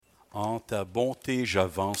En ta bonté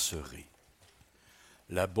j'avancerai.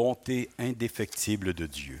 La bonté indéfectible de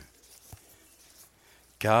Dieu.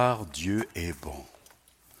 Car Dieu est bon.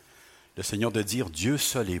 Le Seigneur de dire Dieu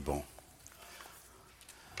seul est bon.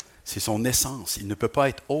 C'est son essence. Il ne peut pas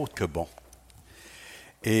être autre que bon.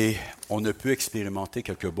 Et on ne peut expérimenter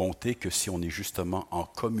quelque bonté que si on est justement en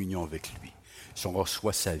communion avec lui. Si on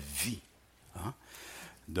reçoit sa vie.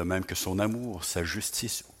 De même que son amour, sa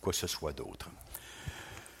justice ou quoi que ce soit d'autre.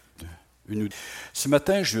 Ce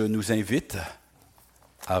matin, je nous invite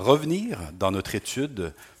à revenir dans notre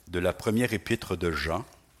étude de la première épître de Jean.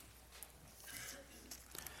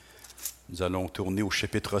 Nous allons tourner au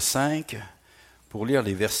chapitre 5 pour lire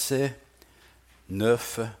les versets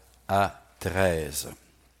 9 à 13.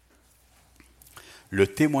 Le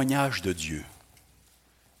témoignage de Dieu.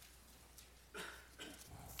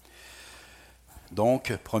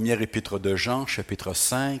 Donc, première épître de Jean, chapitre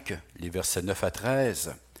 5, les versets 9 à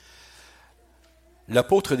 13.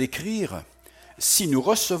 L'apôtre d'écrire, « Si nous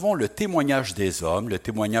recevons le témoignage des hommes, le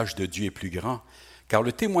témoignage de Dieu est plus grand, car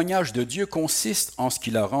le témoignage de Dieu consiste en ce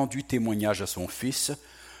qu'il a rendu témoignage à son Fils.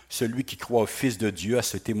 Celui qui croit au Fils de Dieu a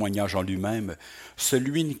ce témoignage en lui-même.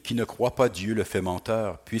 Celui qui ne croit pas Dieu le fait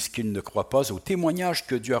menteur, puisqu'il ne croit pas au témoignage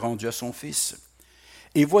que Dieu a rendu à son Fils.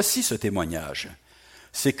 Et voici ce témoignage.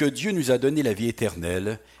 C'est que Dieu nous a donné la vie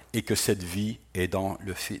éternelle et que cette vie est dans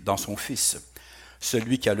son Fils.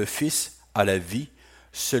 Celui qui a le Fils a la vie,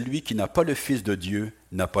 celui qui n'a pas le Fils de Dieu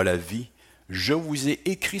n'a pas la vie. Je vous ai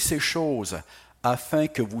écrit ces choses afin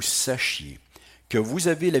que vous sachiez que vous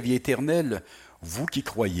avez la vie éternelle, vous qui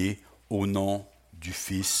croyez au nom du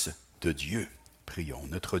Fils de Dieu. » Prions.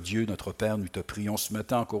 Notre Dieu, notre Père, nous te prions ce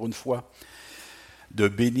matin encore une fois de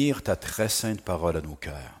bénir ta très sainte parole à nos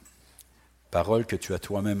cœurs. Parole que tu as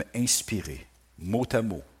toi-même inspirée, mot à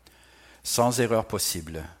mot, sans erreur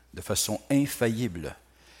possible, de façon infaillible,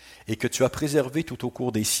 et que tu as préservée tout au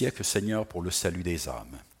cours des siècles, Seigneur, pour le salut des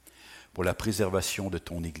âmes, pour la préservation de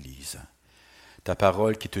ton Église. Ta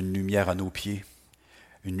parole qui est une lumière à nos pieds,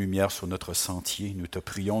 une lumière sur notre sentier. Nous te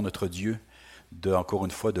prions, notre Dieu, encore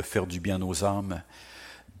une fois, de faire du bien à nos âmes,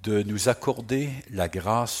 de nous accorder la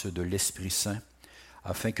grâce de l'Esprit Saint,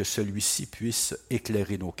 afin que celui-ci puisse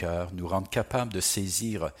éclairer nos cœurs, nous rendre capables de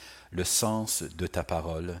saisir le sens de ta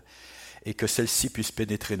parole, et que celle-ci puisse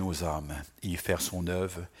pénétrer nos âmes et y faire son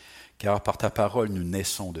œuvre, car par ta parole nous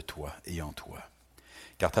naissons de toi et en toi.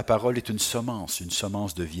 Car ta parole est une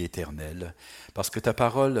semence de vie éternelle, parce que ta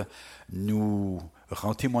parole nous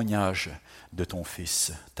rend témoignage de ton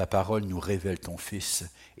Fils. Ta parole nous révèle ton Fils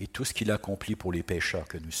et tout ce qu'il a accompli pour les pécheurs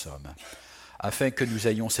que nous sommes, afin que nous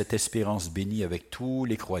ayons cette espérance bénie avec tous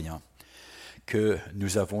les croyants, que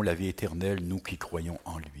nous avons la vie éternelle, nous qui croyons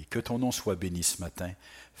en lui. Que ton nom soit béni ce matin.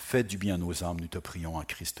 Fais du bien à nos âmes, nous te prions en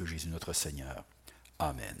Christ Jésus notre Seigneur.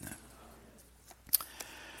 Amen.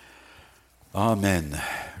 Amen.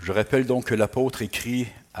 Je rappelle donc que l'apôtre écrit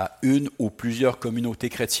à une ou plusieurs communautés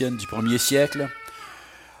chrétiennes du 1er siècle,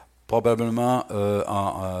 probablement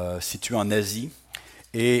situées en Asie,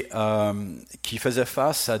 et qui faisait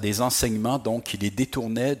face à des enseignements donc, qui les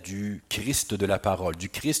détournaient du Christ de la parole, du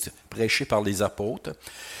Christ prêché par les apôtres,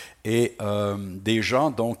 et des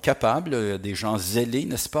gens donc capables, des gens zélés,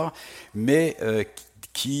 n'est-ce pas, mais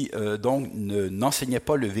qui donc n'enseignaient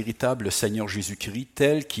pas le véritable Seigneur Jésus-Christ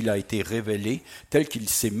tel qu'il a été révélé, tel qu'il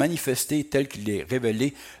s'est manifesté, tel qu'il est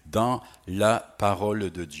révélé dans la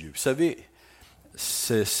parole de Dieu. Vous savez,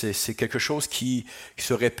 c'est quelque chose qui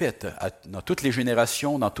se répète dans toutes les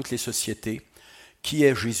générations, dans toutes les sociétés. Qui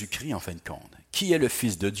est Jésus-Christ en fin de compte? Qui est le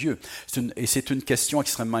Fils de Dieu? C'est une question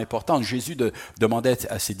extrêmement importante. Jésus demandait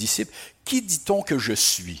à ses disciples, « Qui dit-on que je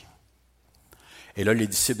suis ?» Et là, les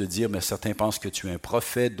disciples disent, mais certains pensent que tu es un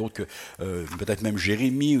prophète, d'autres peut-être même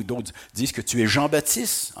Jérémie, ou d'autres disent que tu es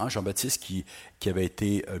Jean-Baptiste, Jean-Baptiste qui avait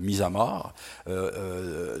été mis à mort.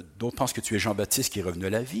 D'autres pensent que tu es Jean-Baptiste qui est revenu à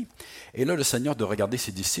la vie. Et là, le Seigneur de regarder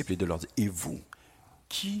ses disciples et de leur dire, et vous,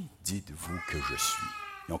 qui dites-vous que je suis?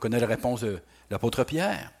 Et on connaît la réponse de l'apôtre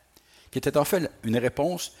Pierre, qui était en fait une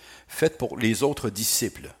réponse faite pour les autres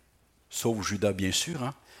disciples, sauf Judas bien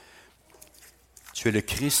sûr. Tu es le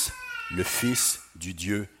Christ, le Fils du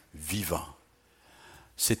Dieu vivant.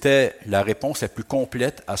 C'était la réponse la plus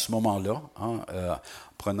complète à ce moment-là,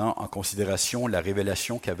 prenant en considération la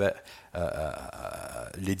révélation qu'avaient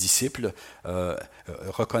les disciples,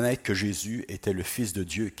 reconnaître que Jésus était le Fils de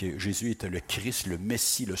Dieu, que Jésus était le Christ, le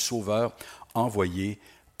Messie, le Sauveur, envoyé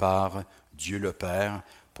par Dieu le Père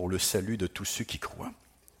pour le salut de tous ceux qui croient.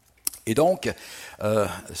 Et donc,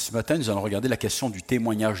 ce matin, nous allons regarder la question du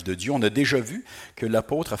témoignage de Dieu. On a déjà vu que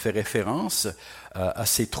l'apôtre a fait référence à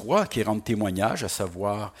ces trois qui rendent témoignage, à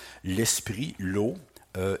savoir l'esprit, l'eau,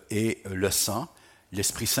 et le sang.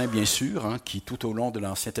 L'Esprit Saint, bien sûr, qui tout au long de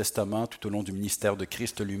l'Ancien Testament, tout au long du ministère de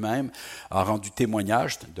Christ lui-même, a rendu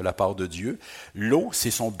témoignage de la part de Dieu. L'eau, c'est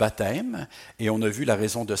son baptême, et on a vu la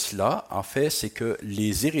raison de cela. En fait, c'est que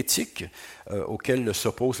les hérétiques auxquels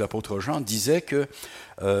s'oppose l'apôtre Jean disaient que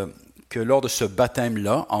lors de ce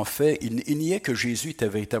baptême-là, en fait, il niait que Jésus était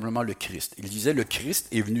véritablement le Christ. Il disait le Christ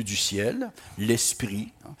est venu du ciel,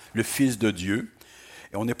 l'Esprit, le Fils de Dieu.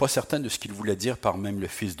 Et on n'est pas certain de ce qu'il voulait dire par même le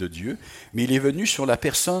Fils de Dieu, mais il est venu sur la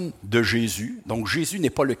personne de Jésus. Donc Jésus n'est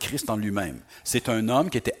pas le Christ en lui-même. C'est un homme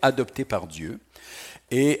qui était adopté par Dieu.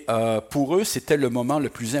 Et pour eux, c'était le moment le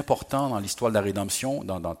plus important dans l'histoire de la rédemption,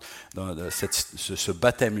 dans ce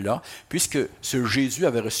baptême-là, puisque ce Jésus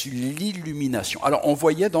avait reçu l'illumination. Alors, on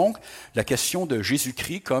voyait donc la question de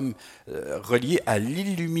Jésus-Christ comme reliée à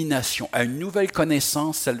l'illumination, à une nouvelle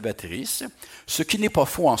connaissance salvatrice, ce qui n'est pas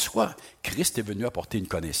faux en soi. Christ est venu apporter une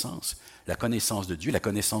connaissance, la connaissance de Dieu, la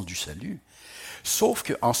connaissance du salut. Sauf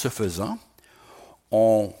qu'en ce faisant,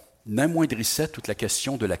 on amoindrissait toute la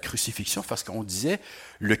question de la crucifixion parce qu'on disait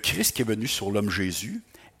le Christ qui est venu sur l'homme Jésus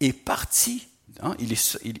est parti,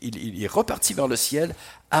 il est reparti vers le ciel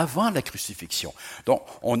avant la crucifixion. Donc,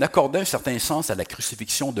 on accordait un certain sens à la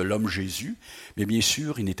crucifixion de l'homme Jésus, mais bien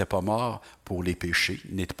sûr, il n'était pas mort pour les péchés,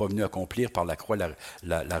 il n'était pas venu accomplir par la croix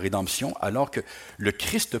la rédemption, alors que le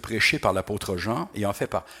Christ prêché par l'apôtre Jean et en fait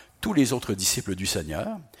par tous les autres disciples du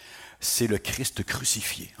Seigneur, c'est le Christ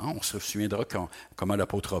crucifié. On se souviendra comment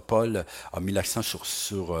l'apôtre Paul a mis l'accent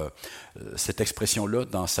sur cette expression-là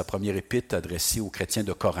dans sa première épître adressée aux chrétiens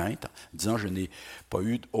de Corinthe, disant « Je n'ai pas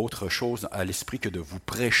eu autre chose à l'esprit que de vous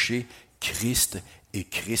prêcher Christ et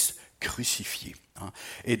Christ crucifié. »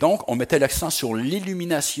 Et donc, on mettait l'accent sur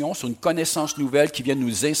l'illumination, sur une connaissance nouvelle qui vient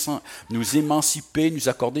nous émanciper, nous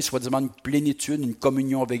accorder soi-disant une plénitude, une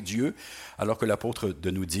communion avec Dieu, alors que l'apôtre de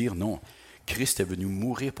nous dire « Non, Christ est venu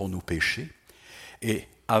mourir pour nos péchés. Et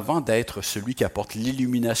avant d'être celui qui apporte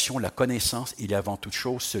l'illumination, la connaissance, il est avant toute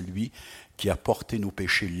chose celui qui a porté nos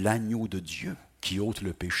péchés, l'agneau de Dieu, qui ôte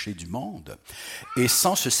le péché du monde. Et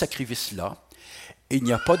sans ce sacrifice-là, il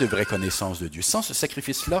n'y a pas de vraie connaissance de Dieu. Sans ce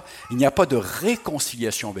sacrifice-là, il n'y a pas de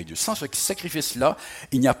réconciliation avec Dieu. Sans ce sacrifice-là,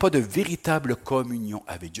 il n'y a pas de véritable communion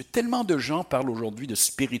avec Dieu. Tellement de gens parlent aujourd'hui de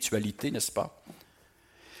spiritualité, n'est-ce pas?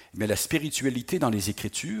 Mais la spiritualité dans les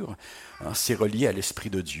Écritures, c'est relié à l'Esprit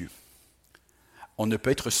de Dieu. On ne peut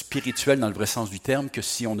être spirituel dans le vrai sens du terme que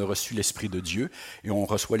si on a reçu l'Esprit de Dieu, et on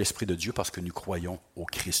reçoit l'Esprit de Dieu parce que nous croyons au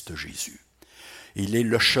Christ Jésus. Il est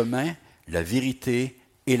le chemin, la vérité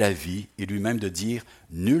et la vie, et lui-même de dire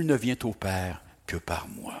 « Nul ne vient au Père que par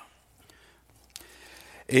moi ».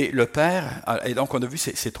 Et le Père, et donc on a vu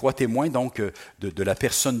ces trois témoins donc, de la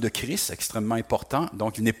personne de Christ, extrêmement important.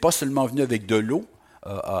 Donc il n'est pas seulement venu avec de l'eau,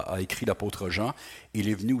 a écrit l'apôtre Jean, il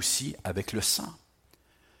est venu aussi avec le sang.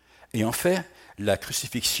 Et en fait, la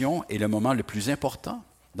crucifixion est le moment le plus important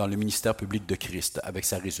dans le ministère public de Christ, avec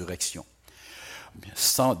sa résurrection.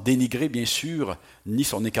 Sans dénigrer, bien sûr, ni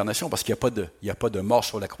son incarnation, parce qu'il n'y a pas de mort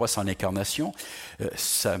sur la croix sans l'incarnation.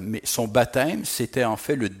 Mais son baptême, c'était en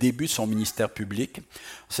fait le début de son ministère public.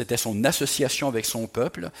 C'était son association avec son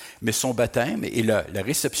peuple, mais son baptême et la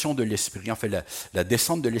réception de l'Esprit, en fait la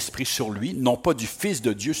descente de l'Esprit sur lui, non pas du Fils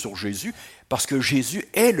de Dieu sur Jésus, parce que Jésus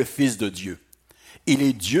est le Fils de Dieu. Il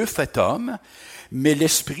est Dieu fait homme, mais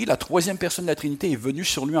l'Esprit, la troisième personne de la Trinité, est venue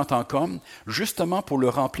sur lui en tant qu'homme, justement pour le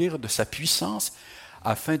remplir de sa puissance,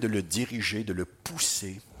 afin de le diriger, de le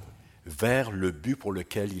pousser vers le but pour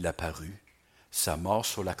lequel il a paru, sa mort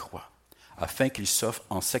sur la croix, afin qu'il s'offre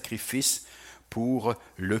en sacrifice pour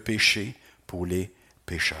le péché, pour les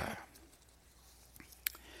pécheurs.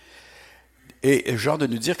 Et genre de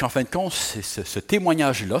nous dire qu'en fin de compte, ce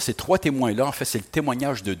témoignage-là, ces trois témoins-là, en fait, c'est le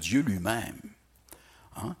témoignage de Dieu lui-même.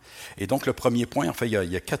 Et donc, le premier point, en fait, il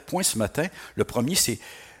y a 4 points ce matin. Le premier, c'est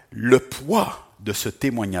le poids de ce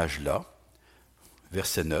témoignage-là,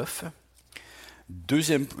 verset 9.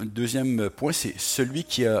 Deuxième point, c'est celui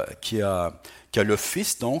qui a le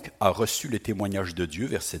Fils, donc, a reçu le témoignage de Dieu,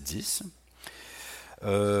 verset 10.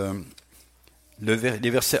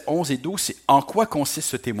 Les versets 11 et 12, c'est en quoi consiste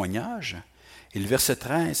ce témoignage? Et le verset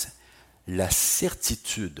 13, la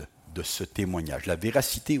certitude de ce témoignage, la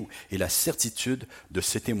véracité et la certitude de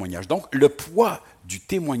ce témoignage. Donc, le poids du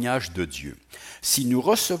témoignage de Dieu. Si nous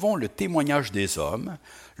recevons le témoignage des hommes,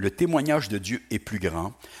 le témoignage de Dieu est plus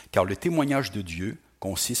grand, car le témoignage de Dieu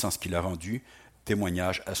consiste en ce qu'il a rendu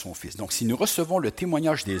témoignage à son Fils. Donc, si nous recevons le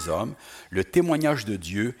témoignage des hommes, le témoignage de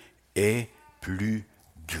Dieu est plus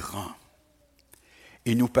grand.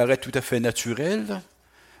 Il nous paraît tout à fait naturel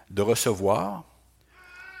de recevoir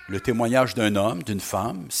le témoignage d'un homme, d'une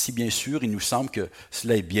femme, si bien sûr il nous semble que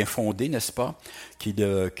cela est bien fondé, n'est-ce pas, qu'il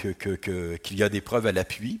y a des preuves à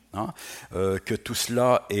l'appui, hein, que tout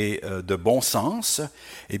cela est de bon sens,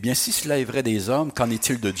 eh bien si cela est vrai des hommes, qu'en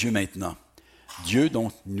est-il de Dieu maintenant? Dieu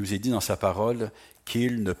dont il nous est dit dans sa parole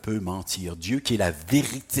qu'il ne peut mentir, Dieu qui est la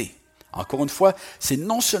vérité. Encore une fois, c'est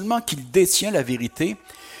non seulement qu'il détient la vérité,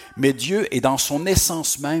 mais Dieu est dans son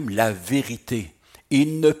essence même la vérité.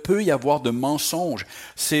 Il ne peut y avoir de mensonge.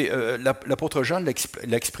 L'apôtre Jean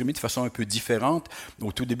l'a exprimé de façon un peu différente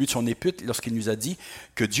au tout début de son épître lorsqu'il nous a dit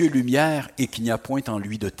que Dieu est lumière et qu'il n'y a point en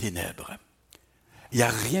lui de ténèbres. Il n'y a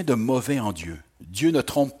rien de mauvais en Dieu. Dieu ne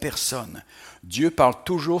trompe personne. Dieu parle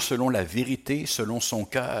toujours selon la vérité, selon son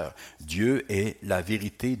cœur. Dieu est la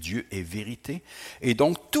vérité, Dieu est vérité. Et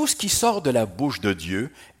donc tout ce qui sort de la bouche de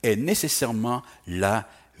Dieu est nécessairement la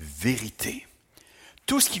vérité.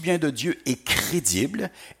 Tout ce qui vient de Dieu est crédible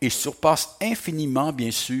et surpasse infiniment,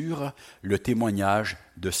 bien sûr, le témoignage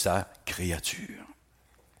de sa créature.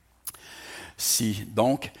 Si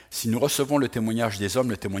nous recevons le témoignage des hommes,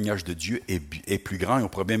 le témoignage de Dieu est plus grand, et on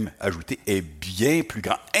pourrait même ajouter, est bien plus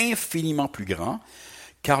grand, infiniment plus grand,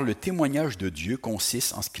 car le témoignage de Dieu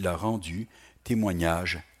consiste en ce qu'il a rendu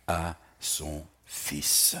témoignage à son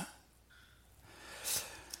Fils.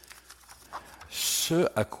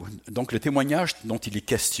 Donc le témoignage dont il est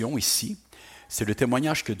question ici, c'est le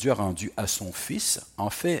témoignage que Dieu a rendu à son Fils. En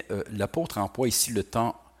fait, l'apôtre emploie ici le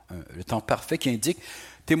temps parfait qui indique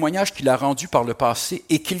témoignage qu'il a rendu par le passé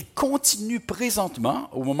et qu'il continue présentement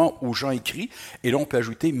au moment où Jean écrit. Et là, on peut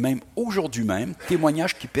ajouter même aujourd'hui même,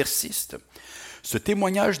 témoignage qui persiste. Ce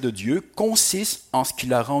témoignage de Dieu consiste en ce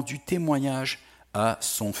qu'il a rendu témoignage à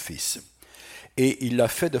son Fils. Et il l'a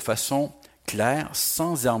fait de façon claire,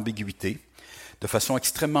 sans ambiguïté, de façon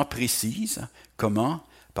extrêmement précise. Comment?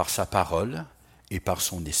 Par sa parole et par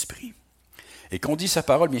son esprit. Et quand on dit sa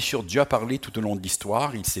parole, bien sûr, Dieu a parlé tout au long de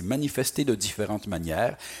l'histoire, il s'est manifesté de différentes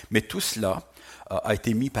manières, mais tout cela a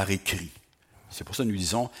été mis par écrit. C'est pour ça que nous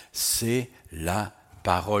disons, c'est la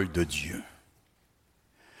parole de Dieu.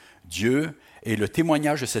 Dieu, et le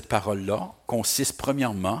témoignage de cette parole-là consiste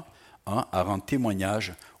premièrement à rendre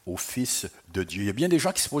témoignage au Fils de Dieu. Il y a bien des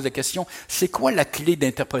gens qui se posent la question, c'est quoi la clé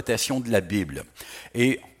d'interprétation de la Bible?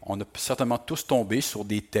 Et on a certainement tous tombé sur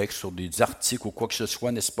des textes, sur des articles ou quoi que ce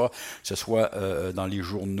soit, n'est-ce pas? Que ce soit dans les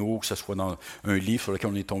journaux, que ce soit dans un livre sur lequel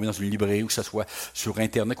on est tombé dans une librairie, ou que ce soit sur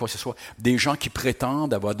Internet, quoi que ce soit. Des gens qui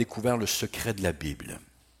prétendent avoir découvert le secret de la Bible.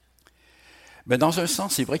 Mais dans un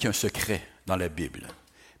sens, c'est vrai qu'il y a un secret dans la Bible,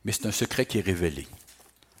 mais c'est un secret qui est révélé.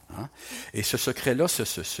 Et ce secret-là,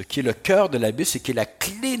 ce qui est le cœur de la Bible, c'est qui est la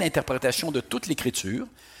clé d'interprétation de toute l'Écriture,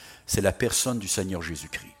 c'est la personne du Seigneur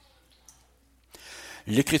Jésus-Christ.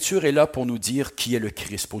 L'Écriture est là pour nous dire qui est le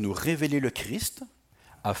Christ, pour nous révéler le Christ,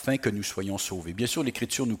 afin que nous soyons sauvés. Bien sûr,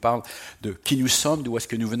 l'Écriture nous parle de qui nous sommes, d'où est-ce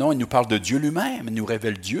que nous venons, elle nous parle de Dieu lui-même, elle nous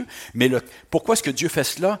révèle Dieu. Mais pourquoi est-ce que Dieu fait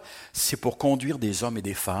cela? C'est pour conduire des hommes et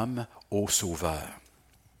des femmes au Sauveur,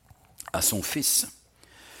 à son Fils.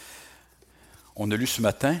 On a lu ce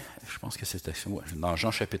matin, je pense que c'est dans Jean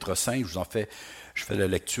chapitre 5, je fais la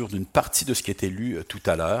lecture d'une partie de ce qui a été lu tout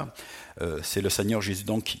à l'heure. C'est le Seigneur Jésus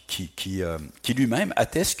donc qui lui-même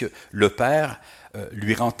atteste que le Père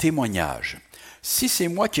lui rend témoignage. Si c'est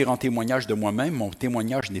moi qui rends témoignage de moi-même, mon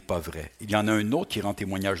témoignage n'est pas vrai. Il y en a un autre qui rend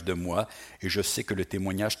témoignage de moi, et je sais que le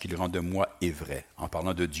témoignage qu'il rend de moi est vrai, en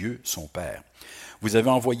parlant de Dieu, son Père. Vous avez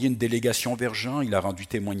envoyé une délégation vers Jean, il a rendu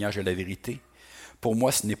témoignage à la vérité. Pour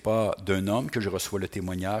moi, ce n'est pas d'un homme que je reçois le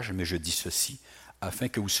témoignage, mais je dis ceci, afin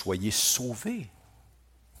que vous soyez sauvés.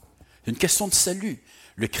 C'est une question de salut.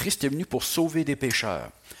 Le Christ est venu pour sauver des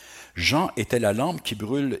pécheurs. Jean était la lampe qui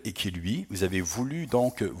brûle et qui luit. Vous avez voulu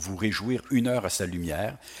donc vous réjouir 1 heure à sa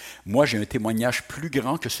lumière. Moi, j'ai un témoignage plus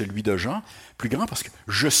grand que celui de Jean. Plus grand parce que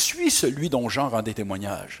je suis celui dont Jean rendait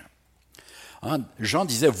témoignage. Jean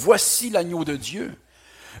disait, voici l'agneau de Dieu.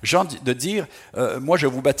 Jean de dire, moi je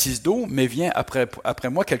vous baptise d'eau, mais vient après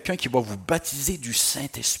moi quelqu'un qui va vous baptiser du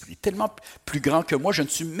Saint-Esprit. Tellement plus grand que moi, je ne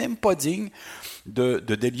suis même pas digne de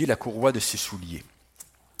délier la courroie de ses souliers.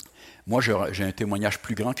 Moi, j'ai un témoignage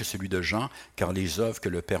plus grand que celui de Jean, car les œuvres que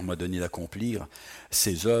le Père m'a donné d'accomplir,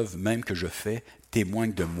 ces œuvres même que je fais,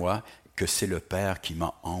 témoignent de moi que c'est le Père qui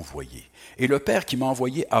m'a envoyé. Et le Père qui m'a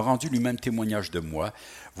envoyé a rendu lui-même témoignage de moi.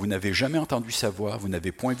 Vous n'avez jamais entendu sa voix, vous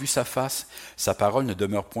n'avez point vu sa face, sa parole ne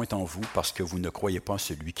demeure point en vous parce que vous ne croyez pas en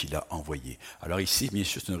celui qui l'a envoyé. Alors ici, bien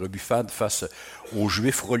sûr, c'est une rebuffade face aux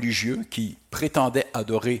Juifs religieux qui prétendaient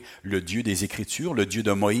adorer le Dieu des Écritures, le Dieu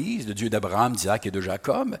de Moïse, le Dieu d'Abraham, d'Isaac et de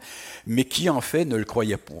Jacob, mais qui en fait ne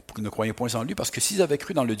croyaient point en lui parce que s'ils avaient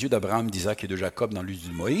cru dans le Dieu d'Abraham, d'Isaac et de Jacob, dans le Dieu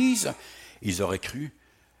de Moïse, ils auraient cru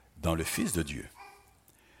dans le Fils de Dieu.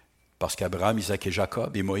 parce qu'Abraham, Isaac et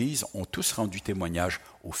Jacob et Moïse ont tous rendu témoignage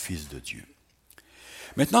au Fils de Dieu.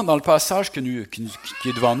 Maintenant, dans le passage qui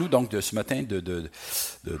est devant nous, donc de ce matin,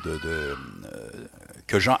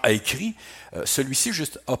 que Jean a écrit, celui-ci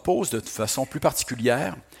juste oppose de façon plus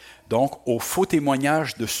particulière, donc, au faux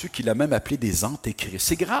témoignage de ceux qu'il a même appelés des antéchrists.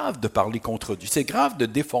 C'est grave de parler contre Dieu, c'est grave de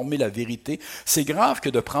déformer la vérité, c'est grave que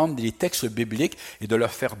de prendre des textes bibliques et de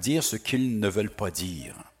leur faire dire ce qu'ils ne veulent pas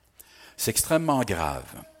dire. C'est extrêmement grave.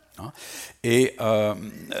 Hein? Et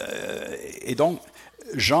donc,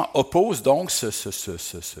 Jean oppose donc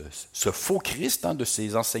ce faux Christ de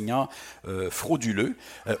ces enseignants frauduleux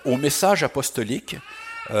au message apostolique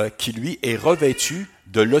qui, lui, est revêtu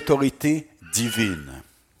de l'autorité divine.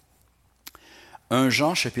 1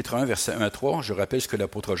 Jean, chapitre 1, versets 1 à 3, je rappelle ce que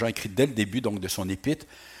l'apôtre Jean écrit dès le début donc, de son épître,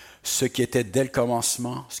 ce qui était dès le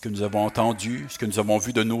commencement, ce que nous avons entendu, ce que nous avons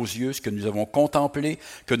vu de nos yeux, ce que nous avons contemplé,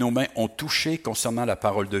 que nos mains ont touché concernant la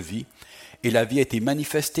parole de vie. Et la vie a été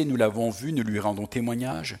manifestée, nous l'avons vue, nous lui rendons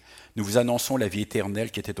témoignage. Nous vous annonçons la vie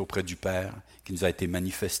éternelle qui était auprès du Père, qui nous a été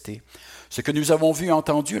manifestée. Ce que nous avons vu et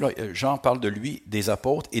entendu, là, Jean parle de lui, des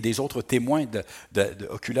apôtres et des autres témoins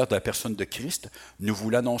oculaires de la personne de Christ, nous vous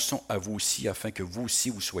l'annonçons à vous aussi, afin que vous aussi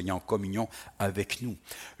vous soyez en communion avec nous.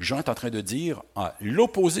 Jean est en train de dire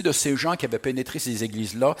l'opposé de ces gens qui avaient pénétré ces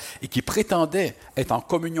églises-là et qui prétendaient être en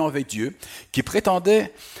communion avec Dieu, qui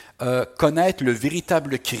prétendaient connaître le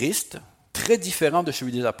véritable Christ, très différent de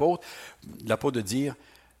celui des apôtres, l'apôtre de dire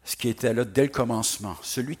ce qui était là dès le commencement,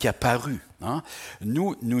 celui qui a paru. Hein?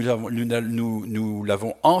 Nous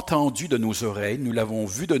l'avons entendu de nos oreilles, nous l'avons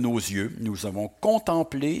vu de nos yeux, nous l'avons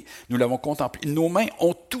contemplé. Nos mains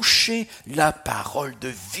ont touché la parole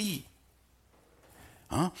de vie.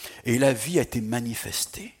 Hein? Et la vie a été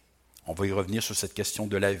manifestée. On va y revenir sur cette question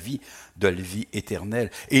de la vie éternelle.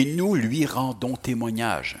 Et nous lui rendons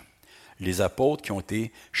témoignage. Les apôtres qui ont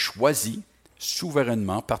été choisis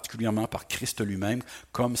souverainement, particulièrement par Christ lui-même,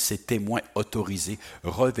 comme ses témoins autorisés,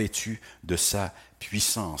 revêtus de sa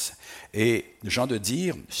puissance. Et Jean de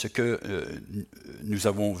dire, ce que nous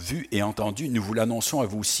avons vu et entendu, nous vous l'annonçons à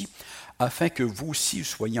vous aussi, afin que vous aussi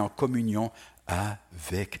soyez en communion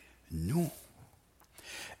avec nous.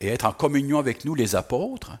 Et être en communion avec nous, les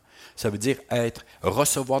apôtres, ça veut dire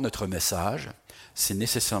recevoir notre message, c'est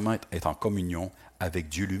nécessairement être en communion avec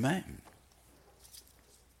Dieu lui-même.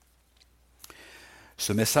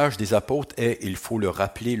 Ce message des apôtres est, il faut le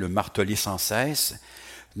rappeler, le marteler sans cesse,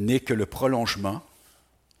 n'est que le prolongement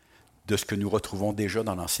de ce que nous retrouvons déjà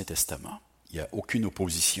dans l'Ancien Testament. Il n'y a aucune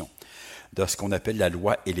opposition de ce qu'on appelle la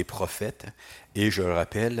loi et les prophètes. Et je le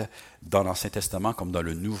rappelle, dans l'Ancien Testament comme dans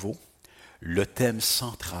le Nouveau, le thème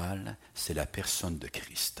central, c'est la personne de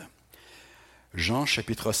Christ. Jean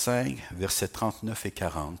chapitre 5, versets 39 et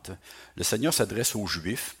 40, le Seigneur s'adresse aux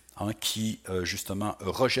Juifs, qui, justement,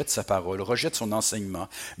 rejette sa parole, rejette son enseignement,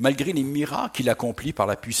 malgré les miracles qu'il accomplit par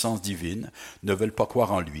la puissance divine, ne veulent pas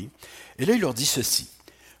croire en lui. Et là, il leur dit ceci,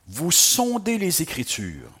 « Vous sondez les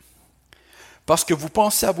Écritures, parce que vous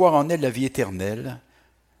pensez avoir en elles la vie éternelle,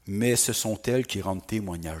 mais ce sont elles qui rendent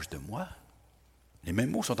témoignage de moi. » Les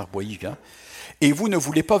mêmes mots sont employés. Hein? « Et vous ne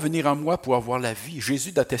voulez pas venir à moi pour avoir la vie. »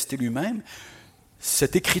 Jésus d'attester lui-même,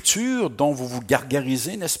 cette écriture dont vous vous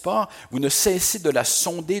gargarisez, n'est-ce pas? Vous ne cessez de la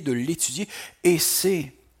sonder, de l'étudier, et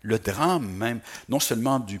c'est le drame même, non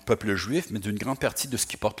seulement du peuple juif, mais d'une grande partie de ce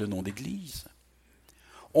qui porte le nom d'Église.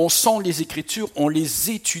 On sonde les Écritures, on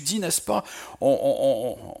les étudie, n'est-ce pas?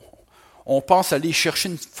 On pense aller chercher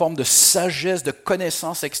une forme de sagesse, de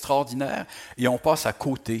connaissance extraordinaire, et on passe à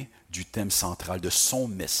côté du thème central, de son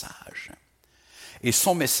message. Et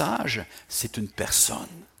son message, c'est une personne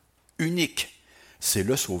unique. C'est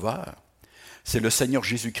le Sauveur, c'est le Seigneur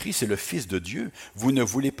Jésus-Christ, c'est le Fils de Dieu. Vous ne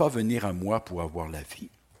voulez pas venir à moi pour avoir la vie.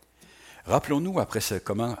 Rappelons-nous, après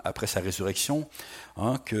sa résurrection,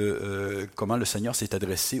 comment le Seigneur s'est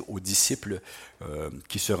adressé aux disciples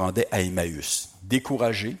qui se rendaient à Emmaüs,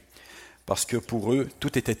 découragés, parce que pour eux,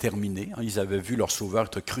 tout était terminé. Ils avaient vu leur Sauveur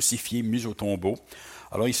être crucifié, mis au tombeau.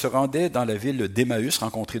 Alors, ils se rendaient dans la ville d'Emmaüs,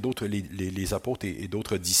 rencontrer d'autres, les apôtres et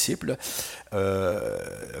d'autres disciples,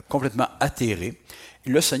 complètement atterrés. Et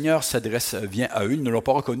le Seigneur vient à eux, ils ne l'ont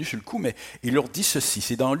pas reconnu sur le coup, mais il leur dit ceci.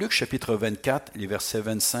 C'est dans Luc chapitre 24, les versets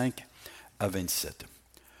 25 à 27.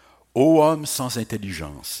 « Ô homme sans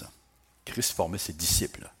intelligence », Christ formait ses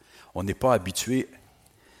disciples. On n'est pas habitué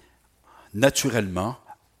naturellement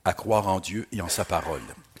à croire en Dieu et en sa parole.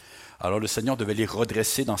 Alors le Seigneur devait les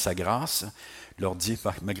redresser dans sa grâce, leur dit,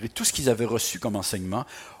 malgré tout ce qu'ils avaient reçu comme enseignement,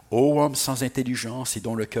 « Ô homme sans intelligence et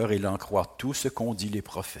dont le cœur est lent à croire tout ce qu'ont dit les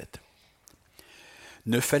prophètes. »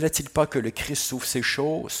 Ne fallait-il pas que le Christ souffre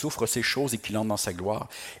ces choses et qu'il entre dans sa gloire?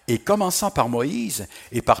 Et commençant par Moïse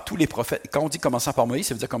et par tous les prophètes, quand on dit commençant par Moïse,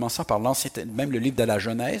 ça veut dire commençant par même le livre de la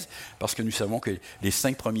Genèse, parce que nous savons que les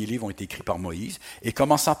 5 premiers livres ont été écrits par Moïse, et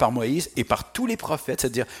commençant par Moïse et par tous les prophètes,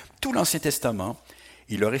 c'est-à-dire tout l'Ancien Testament,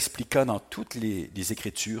 il leur expliqua dans toutes les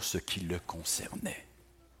Écritures ce qui le concernait.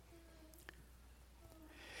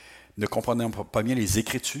 Ne comprenant pas bien les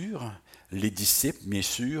Écritures, les disciples, bien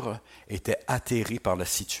sûr, étaient atterrés par la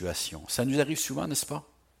situation. Ça nous arrive souvent, n'est-ce pas?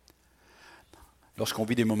 Lorsqu'on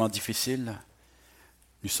vit des moments difficiles,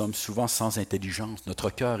 nous sommes souvent sans intelligence.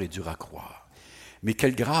 Notre cœur est dur à croire. Mais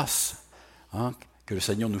quelle grâce que le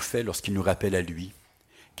Seigneur nous fait lorsqu'il nous rappelle à lui,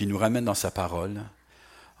 qu'il nous ramène dans sa parole,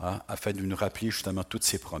 afin de nous rappeler justement toutes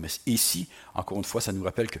ses promesses. Et ici, encore une fois, ça nous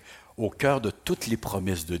rappelle qu'au cœur de toutes les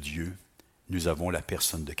promesses de Dieu, nous avons la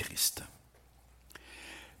personne de Christ.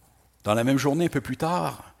 Dans la même journée, un peu plus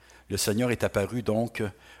tard, le Seigneur est apparu donc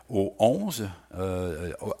aux 11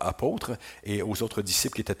 apôtres et aux autres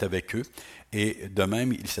disciples qui étaient avec eux. Et de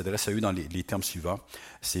même, il s'adresse à eux dans les termes suivants.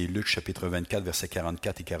 C'est Luc chapitre 24, versets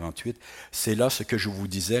 44 et 48. « C'est là ce que je vous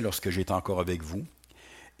disais lorsque j'étais encore avec vous,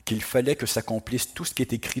 qu'il fallait que s'accomplisse tout ce qui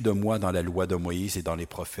est écrit de moi dans la loi de Moïse et dans les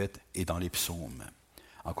prophètes et dans les psaumes. »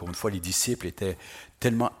 Encore une fois, les disciples étaient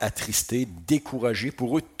tellement attristés, découragés.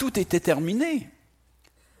 Pour eux, tout était terminé.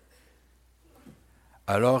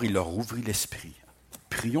 Alors il leur ouvrit l'esprit.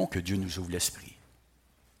 Prions que Dieu nous ouvre l'esprit.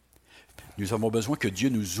 Nous avons besoin que Dieu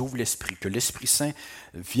nous ouvre l'esprit, que l'Esprit Saint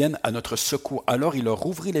vienne à notre secours. Alors il leur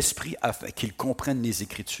ouvrit l'esprit afin qu'ils comprennent les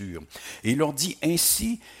Écritures. Et il leur dit,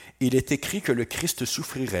 ainsi, il est écrit que le Christ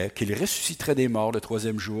souffrirait, qu'il ressusciterait des morts le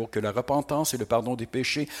 3e jour, que la repentance et le pardon des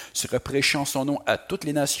péchés seraient prêchés en son nom à toutes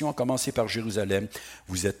les nations, à commencer par Jérusalem.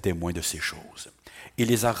 Vous êtes témoins de ces choses. Il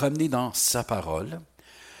les a ramenés dans sa parole.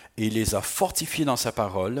 Et il les a fortifiés dans sa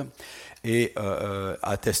parole et a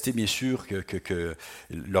attesté bien sûr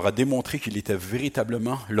leur a démontré qu'il était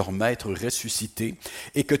véritablement leur maître ressuscité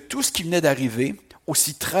et que tout ce qui venait d'arriver,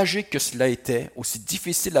 aussi tragique que cela était, aussi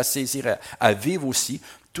difficile à saisir, à vivre aussi,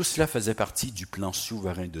 tout cela faisait partie du plan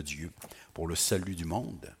souverain de Dieu pour le salut du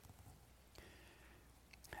monde.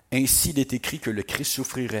 Ainsi, il est écrit que le Christ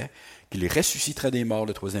souffrirait, qu'il ressusciterait des morts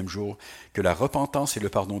le 3e jour, que la repentance et le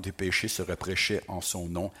pardon des péchés seraient prêchés en son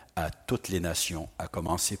nom à toutes les nations, à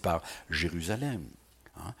commencer par Jérusalem.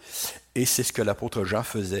 Et c'est ce que l'apôtre Jean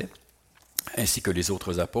faisait, ainsi que les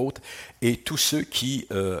autres apôtres, et tous ceux qui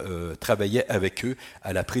travaillaient avec eux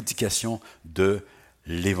à la prédication de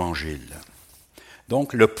l'Évangile.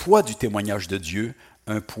 Donc, le poids du témoignage de Dieu,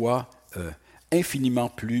 un poids infiniment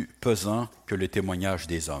plus pesant que le témoignage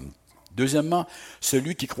des hommes. Deuxièmement,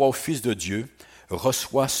 celui qui croit au Fils de Dieu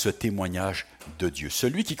reçoit ce témoignage de Dieu.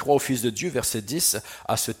 Celui qui croit au Fils de Dieu, verset 10,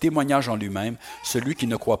 a ce témoignage en lui-même. Celui qui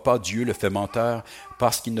ne croit pas Dieu le fait menteur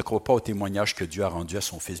parce qu'il ne croit pas au témoignage que Dieu a rendu à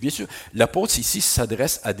son Fils. Bien sûr, l'apôtre ici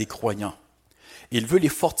s'adresse à des croyants. Il veut les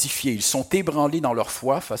fortifier. Ils sont ébranlés dans leur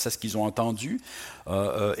foi face à ce qu'ils ont entendu.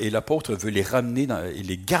 Et l'apôtre veut les ramener et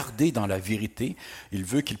les garder dans la vérité. Il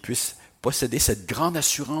veut qu'ils puissent posséder cette grande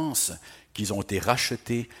assurance qu'ils ont été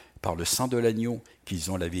rachetés par le sang de l'agneau,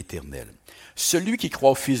 qu'ils ont la vie éternelle. Celui qui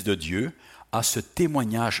croit au Fils de Dieu a ce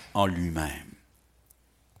témoignage en lui-même.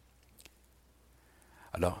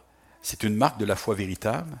 Alors, c'est une marque de la foi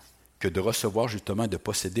véritable que de recevoir justement, de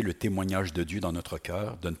posséder le témoignage de Dieu dans notre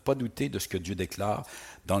cœur, de ne pas douter de ce que Dieu déclare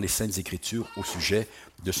dans les Saintes Écritures au sujet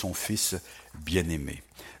de son Fils bien-aimé.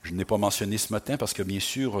 Je n'ai pas mentionné ce matin parce que bien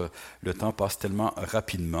sûr, le temps passe tellement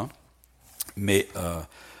rapidement, mais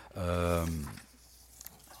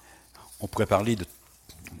on pourrait parler de...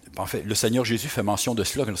 En fait, le Seigneur Jésus fait mention de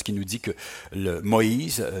cela lorsqu'il nous dit que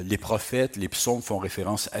Moïse, les prophètes, les psaumes font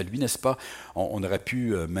référence à lui, n'est-ce pas? On aurait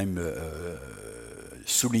pu même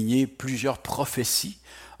souligner plusieurs prophéties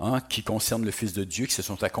qui concernent le Fils de Dieu, qui se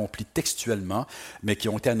sont accomplies textuellement, mais qui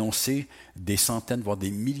ont été annoncées des centaines, voire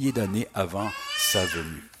des milliers d'années avant sa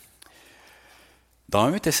venue. Dans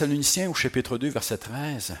 1 Thessaloniciens, au chapitre 2, verset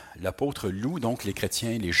 13, l'apôtre loue donc les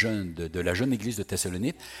chrétiens, les jeunes de la jeune église de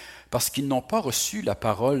Thessalonique, parce qu'ils n'ont pas reçu la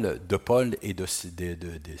parole de Paul et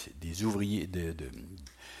des ouvriers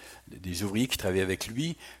qui travaillaient avec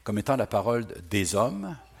lui comme étant la parole des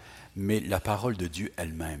hommes, mais la parole de Dieu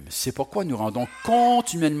elle-même. C'est pourquoi nous rendons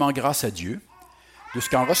continuellement grâce à Dieu, de ce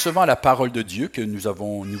qu'en recevant la parole de Dieu que nous vous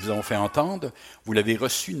avons fait entendre, vous l'avez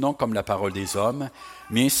reçue non comme la parole des hommes,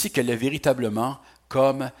 mais ainsi qu'elle est véritablement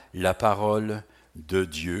comme la parole de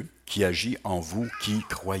Dieu qui agit en vous qui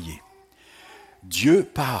croyez. Dieu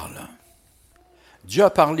parle. Dieu a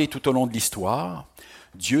parlé tout au long de l'histoire.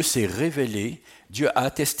 Dieu s'est révélé. Dieu a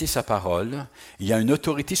attesté sa parole. Il y a une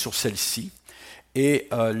autorité sur celle-ci. Et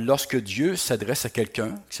lorsque Dieu s'adresse à quelqu'un,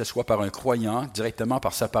 que ce soit par un croyant, directement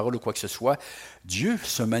par sa parole ou quoi que ce soit, Dieu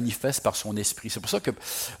se manifeste par son esprit. C'est pour ça que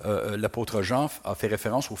l'apôtre Jean a fait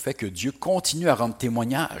référence au fait que Dieu continue à rendre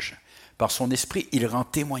témoignage. Par son esprit, il rend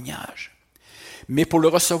témoignage. Mais pour le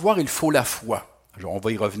recevoir, il faut la foi. On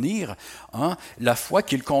va y revenir. La foi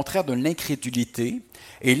qui est le contraire de l'incrédulité.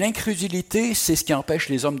 Et l'incrédulité, c'est ce qui empêche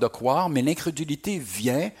les hommes de croire, mais l'incrédulité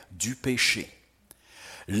vient du péché.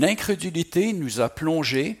 L'incrédulité nous a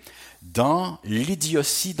plongés dans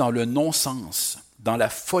l'idiotie, dans le non-sens, dans la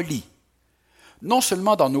folie. Non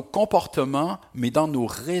seulement dans nos comportements, mais dans nos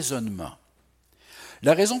raisonnements.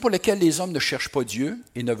 La raison pour laquelle les hommes ne cherchent pas Dieu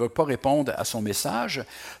et ne veulent pas répondre à son message,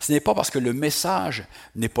 ce n'est pas parce que le message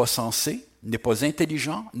n'est pas sensé, n'est pas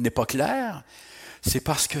intelligent, n'est pas clair, c'est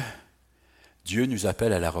parce que Dieu nous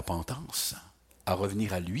appelle à la repentance, à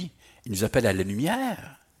revenir à lui. Il nous appelle à la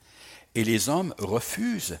lumière. Et les hommes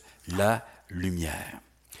refusent la lumière.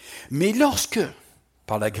 Mais lorsque,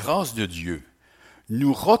 par la grâce de Dieu,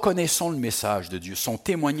 nous reconnaissons le message de Dieu, son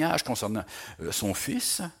témoignage concernant son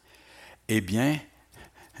Fils, eh bien,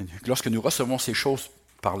 lorsque nous recevons ces choses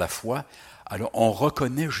par la foi, alors on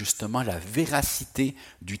reconnaît justement la véracité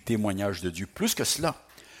du témoignage de Dieu. Plus que cela,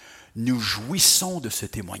 nous jouissons de ce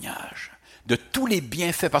témoignage, de tous les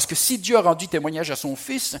bienfaits. Parce que si Dieu a rendu témoignage à son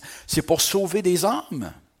Fils, c'est pour sauver des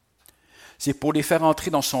âmes. C'est pour les faire entrer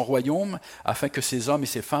dans son royaume afin que ces hommes et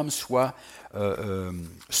ces femmes soient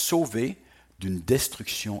sauvés d'une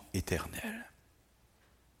destruction éternelle.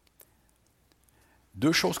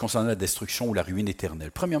 Deux choses concernant la destruction ou la ruine éternelle.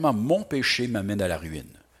 Premièrement, mon péché m'amène à la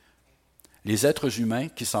ruine. Les êtres humains,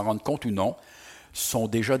 qui s'en rendent compte ou non, sont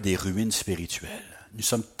déjà des ruines spirituelles. Nous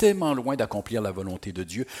sommes tellement loin d'accomplir la volonté de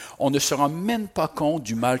Dieu, on ne se rend même pas compte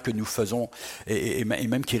du mal que nous faisons et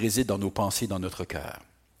même qui réside dans nos pensées, dans notre cœur.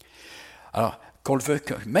 Alors,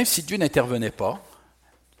 même si Dieu n'intervenait pas,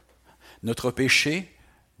 notre péché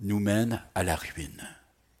nous mène à la ruine.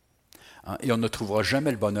 Et on ne trouvera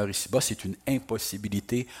jamais le bonheur ici-bas, c'est une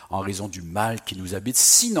impossibilité en raison du mal qui nous habite,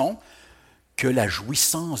 sinon que la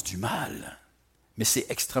jouissance du mal. Mais c'est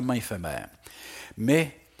extrêmement éphémère.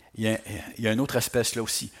 Mais il y a un autre aspect là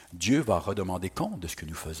aussi. Dieu va redemander compte de ce que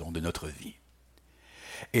nous faisons, de notre vie.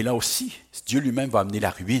 Et là aussi, Dieu lui-même va amener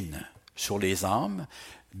la ruine sur les âmes,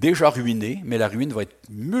 déjà ruinées, mais la ruine va être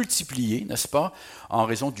multipliée, n'est-ce pas, en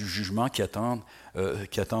raison du jugement qui attend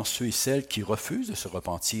ceux et celles qui refusent de se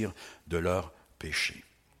repentir de leurs péchés.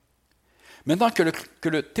 Maintenant que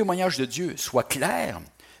le témoignage de Dieu soit clair,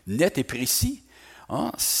 net et précis,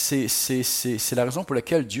 c'est la raison pour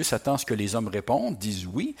laquelle Dieu s'attend à ce que les hommes répondent, disent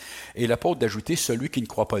oui, et l'apôtre d'ajouter « celui qui ne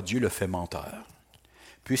croit pas Dieu le fait menteur ».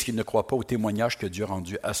 Puisqu'il ne croit pas au témoignage que Dieu a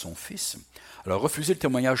rendu à son Fils. Alors, refuser le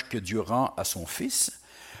témoignage que Dieu rend à son Fils,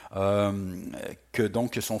 que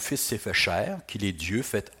donc son Fils s'est fait chair, qu'il est Dieu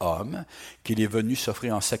fait homme, qu'il est venu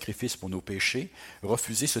s'offrir en sacrifice pour nos péchés.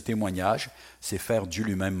 Refuser ce témoignage, c'est faire Dieu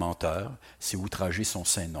lui-même menteur, c'est outrager son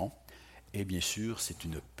saint nom. Et bien sûr, c'est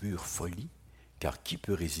une pure folie, car qui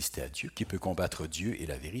peut résister à Dieu? Qui peut combattre Dieu et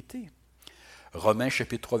la vérité? Romains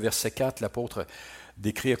chapitre 3, verset 4, l'apôtre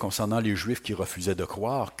décrit concernant les Juifs qui refusaient de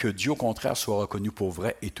croire, que Dieu au contraire soit reconnu pour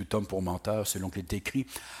vrai et tout homme pour menteur, selon qu'il est écrit,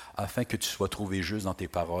 afin que tu sois trouvé juste dans tes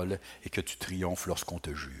paroles et que tu triomphes lorsqu'on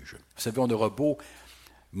te juge. Vous savez, on aura beau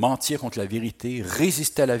mentir contre la vérité,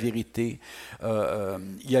 résister à la vérité,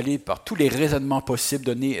 y aller par tous les raisonnements possibles,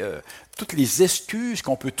 donner toutes les excuses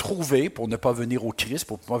qu'on peut trouver pour ne pas venir au Christ,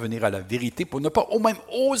 pour ne pas venir à la vérité, pour ne pas au même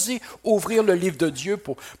oser ouvrir le livre de Dieu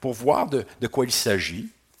pour voir de quoi il s'agit.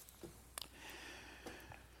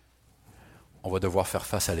 On va devoir faire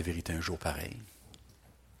face à la vérité un jour pareil.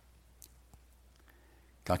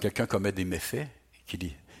 Quand quelqu'un commet des méfaits,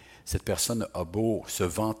 cette personne a beau se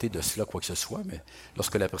vanter de cela, quoi que ce soit, mais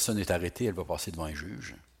lorsque la personne est arrêtée, elle va passer devant un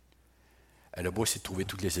juge. Elle a beau essayer de trouver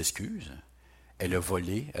toutes les excuses. Elle a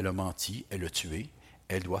volé, elle a menti, elle a tué.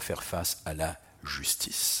 Elle doit faire face à la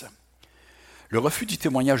justice. Le refus du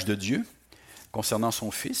témoignage de Dieu concernant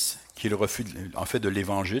son Fils, qui est le refus en fait de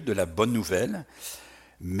l'Évangile, de la bonne nouvelle,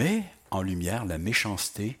 met en lumière la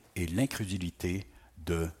méchanceté et l'incrédulité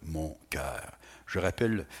de mon cœur. Je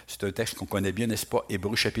rappelle, c'est un texte qu'on connaît bien, n'est-ce pas?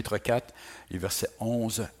 Hébreux chapitre 4, les versets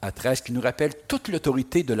 11 à 13, qui nous rappelle toute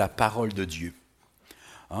l'autorité de la parole de Dieu.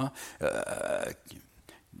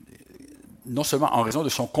 Non seulement en raison de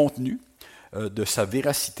son contenu, de sa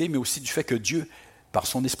véracité, mais aussi du fait que Dieu, par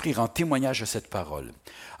son esprit, rend témoignage à cette parole.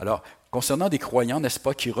 Alors, Concernant des croyants, n'est-ce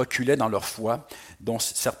pas, qui reculaient dans leur foi, dont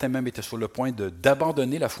certains même étaient sur le point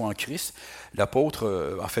d'abandonner la foi en Christ,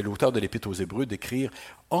 l'apôtre, l'auteur de l'Épître aux Hébreux, d'écrire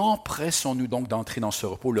 « Empressons-nous donc d'entrer dans ce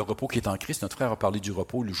repos », le repos qui est en Christ. Notre frère a parlé du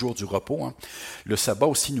repos, le jour du repos. Hein. Le sabbat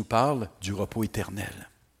aussi nous parle du repos éternel.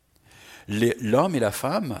 L'homme et la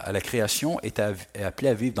femme, à la création, est appelés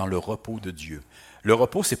à vivre dans le repos de Dieu. Le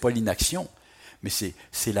repos, ce n'est pas l'inaction. Mais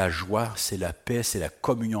c'est la joie, c'est la paix, c'est la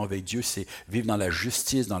communion avec Dieu, c'est vivre dans la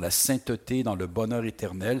justice, dans la sainteté, dans le bonheur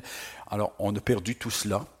éternel. Alors, on a perdu tout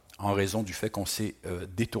cela en raison du fait qu'on s'est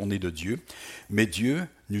détourné de Dieu. Mais Dieu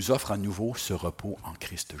nous offre à nouveau ce repos en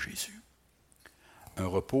Christ Jésus. Un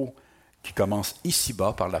repos qui commence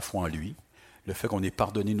ici-bas par la foi en lui, le fait qu'on ait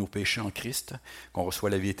pardonné nos péchés en Christ, qu'on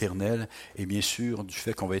reçoit la vie éternelle, et bien sûr du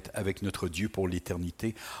fait qu'on va être avec notre Dieu pour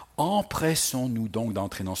l'éternité. Empressons-nous donc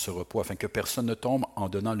d'entrer dans ce repos afin que personne ne tombe en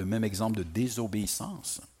donnant le même exemple de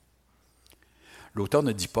désobéissance. L'auteur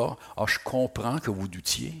ne dit pas « Ah, je comprends que vous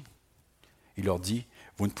doutiez ». Il leur dit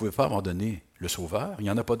 « Vous ne pouvez pas abandonner le Sauveur, il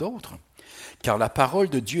n'y en a pas d'autre. Car la parole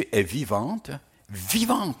de Dieu est vivante,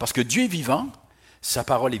 parce que Dieu est vivant, sa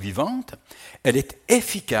parole est vivante, elle est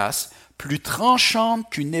efficace, plus tranchante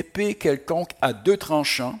qu'une épée quelconque à deux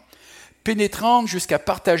tranchants, pénétrante jusqu'à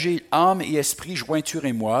partager âme et esprit, jointure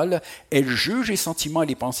et moelle, elle juge les sentiments et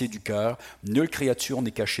les pensées du cœur. Nulle créature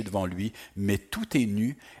n'est cachée devant lui, mais tout est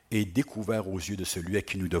nu et découvert aux yeux de celui à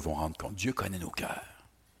qui nous devons rendre compte. Dieu connaît nos cœurs.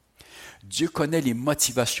 Dieu connaît les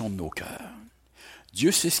motivations de nos cœurs.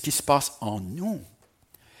 Dieu sait ce qui se passe en nous.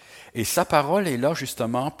 Et sa parole est là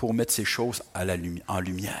justement pour mettre ces choses en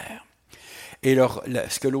lumière. Et alors,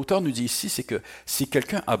 ce que l'auteur nous dit ici, c'est que si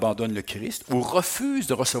quelqu'un abandonne le Christ ou refuse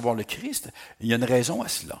de recevoir le Christ, il y a une raison à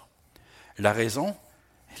cela. La raison,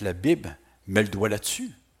 la Bible met le doigt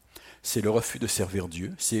là-dessus. C'est le refus de servir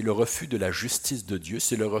Dieu, c'est le refus de la justice de Dieu,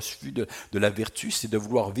 c'est le refus de la vertu, c'est de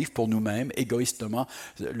vouloir vivre pour nous-mêmes, égoïstement,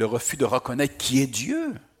 le refus de reconnaître qui est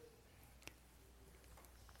Dieu.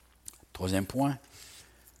 Troisième point,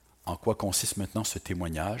 en quoi consiste maintenant ce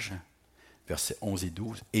témoignage ? Versets 11 et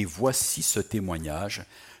 12. « Et voici ce témoignage,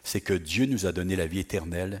 c'est que Dieu nous a donné la vie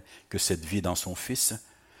éternelle, que cette vie est dans son Fils.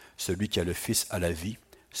 Celui qui a le Fils a la vie,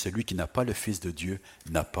 celui qui n'a pas le Fils de Dieu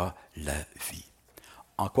n'a pas la vie. »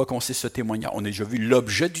 En quoi consiste ce témoignage? On a déjà vu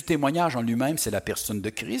l'objet du témoignage en lui-même, c'est la personne de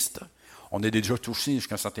Christ. On a déjà touché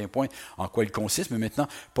jusqu'à un certain point en quoi il consiste, mais maintenant,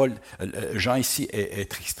 Jean ici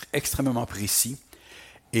est extrêmement précis.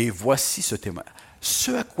 Et voici ce témoignage.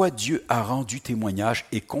 Ce à quoi Dieu a rendu témoignage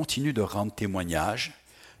et continue de rendre témoignage,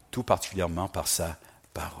 tout particulièrement par sa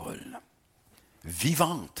parole.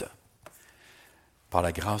 Vivante, par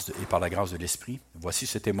la grâce de l'Esprit. Voici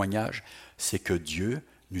ce témoignage, c'est que Dieu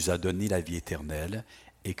nous a donné la vie éternelle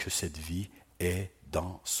et que cette vie est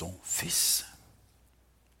dans son Fils.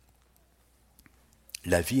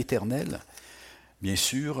 La vie éternelle, bien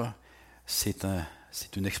sûr, c'est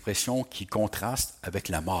une expression qui contraste avec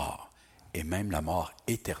la mort, et même la mort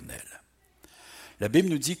éternelle. La Bible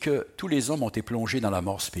nous dit que tous les hommes ont été plongés dans la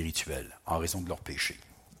mort spirituelle en raison de leur péché.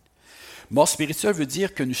 Mort spirituelle veut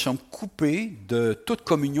dire que nous sommes coupés de toute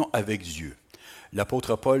communion avec Dieu.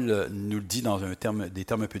 L'apôtre Paul nous le dit dans des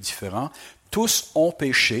termes un peu différents. Tous ont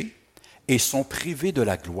péché et sont privés de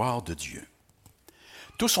la gloire de Dieu.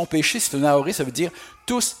 Tous ont péché, c'est un aoré, ça veut dire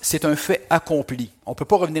tous, c'est un fait accompli. On ne peut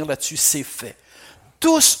pas revenir là-dessus, c'est fait.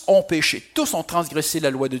 Tous ont péché, tous ont transgressé la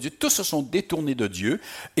loi de Dieu, tous se sont détournés de Dieu,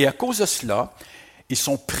 et à cause de cela, ils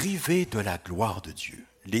sont privés de la gloire de Dieu.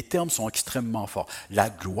 Les termes sont extrêmement forts. La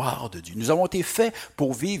gloire de Dieu. Nous avons été faits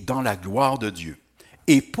pour vivre dans la gloire de Dieu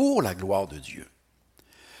et pour la gloire de Dieu.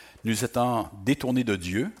 Nous étant détournés de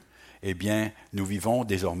Dieu, eh bien, nous vivons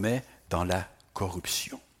désormais dans la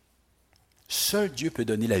corruption. Seul Dieu peut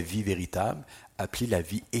donner la vie véritable, appelée la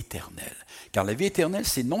vie éternelle. Car la vie éternelle,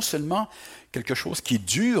 c'est non seulement quelque chose qui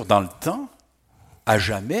dure dans le temps, à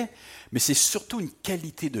jamais, mais c'est surtout une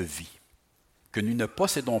qualité de vie que nous ne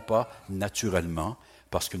possédons pas naturellement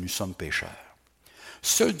parce que nous sommes pécheurs.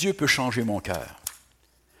 Seul Dieu peut changer mon cœur.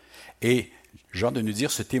 Et Jean de nous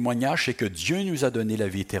dire, ce témoignage, c'est que Dieu nous a donné la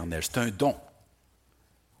vie éternelle. C'est un don.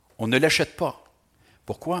 On ne l'achète pas.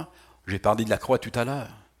 Pourquoi? J'ai parlé de la croix tout à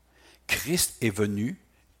l'heure. Christ est venu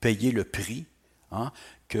payer le prix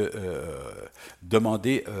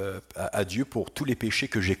demander à Dieu pour tous les péchés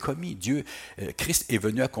que j'ai commis. Christ est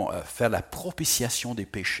venu faire la propitiation des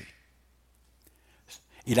péchés.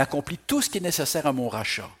 Il accomplit tout ce qui est nécessaire à mon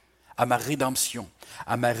rachat, à ma rédemption,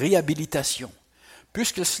 à ma réhabilitation.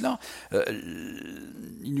 Plus que cela,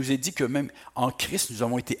 il nous est dit que même en Christ, nous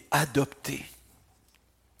avons été adoptés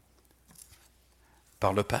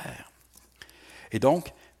par le Père. Et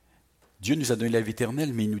donc, Dieu nous a donné la vie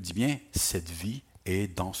éternelle, mais il nous dit bien, cette vie est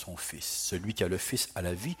dans son Fils. Celui qui a le Fils a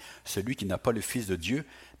la vie, celui qui n'a pas le Fils de Dieu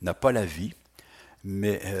n'a pas la vie.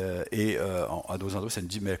 Mais, à d'autres endroits, ça nous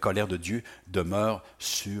dit, mais la colère de Dieu demeure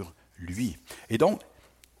sur lui. Et donc,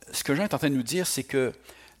 ce que Jean est en train de nous dire, c'est que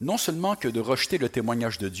non seulement que de rejeter le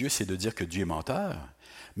témoignage de Dieu, c'est de dire que Dieu est menteur,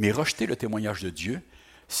 mais rejeter le témoignage de Dieu,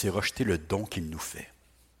 c'est rejeter le don qu'il nous fait,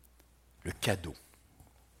 le cadeau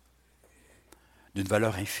d'une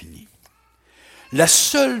valeur infinie. La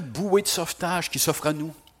seule bouée de sauvetage qui s'offre à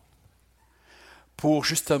nous pour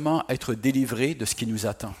justement être délivrés de ce qui nous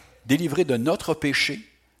attend, délivrés de notre péché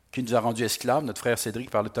qui nous a rendus esclaves. Notre frère Cédric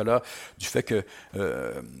parlait tout à l'heure du fait que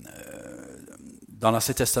dans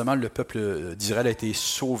l'Ancien Testament, le peuple d'Israël a été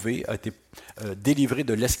sauvé, a été délivré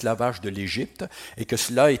de l'esclavage de l'Égypte et que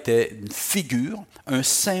cela était une figure, un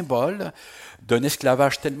symbole d'un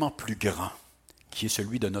esclavage tellement plus grand qui est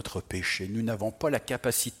celui de notre péché. Nous n'avons pas la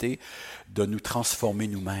capacité de nous transformer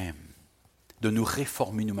nous-mêmes, de nous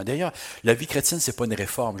réformer nous-mêmes. D'ailleurs, la vie chrétienne, ce n'est pas une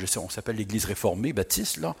réforme. Je sais, on s'appelle l'Église réformée,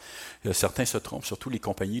 baptiste, là. Certains se trompent, surtout les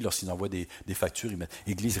compagnies, lorsqu'ils envoient des factures, ils mettent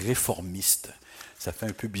Église réformiste. Ça fait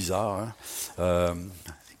un peu bizarre, hein?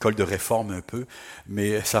 École de réforme un peu,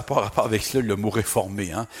 mais ça n'a pas rapport avec cela, le mot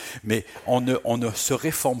réformé. Hein? Mais on ne se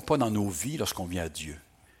réforme pas dans nos vies lorsqu'on vient à Dieu.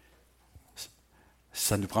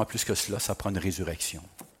 Ça nous prend plus que cela, ça prend une résurrection.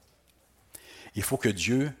 Il faut que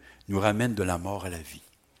Dieu nous ramène de la mort à la vie.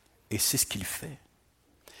 Et c'est ce qu'il fait.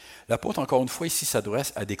 L'apôtre, encore une fois, ici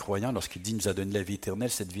s'adresse à des croyants lorsqu'il dit « nous a donné la vie éternelle,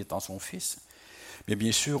 cette vie est en son Fils ». Mais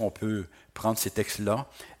bien sûr, on peut prendre ces textes-là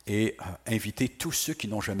et inviter tous ceux qui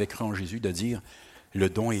n'ont jamais cru en Jésus de dire « le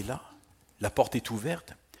don est là, la porte est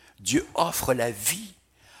ouverte, Dieu offre la vie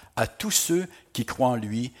à tous ceux qui croient en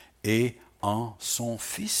lui et en son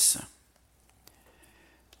Fils ».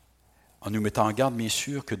 En nous mettant en garde, bien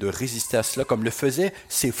sûr, que de résister à cela, comme le faisaient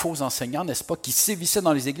ces faux enseignants, n'est-ce pas, qui sévissaient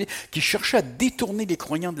dans les églises, qui cherchaient à détourner les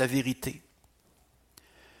croyants de la vérité.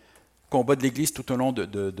 Combat de l'Église tout au long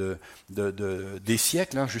des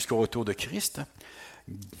siècles, hein, jusqu'au retour de Christ.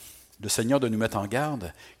 Le Seigneur de nous mettre en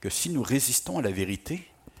garde que si nous résistons à la vérité,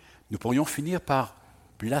 nous pourrions finir par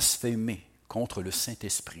blasphémer contre le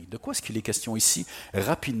Saint-Esprit. De quoi est-ce qu'il est question ici?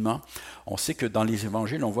 Rapidement, on sait que dans les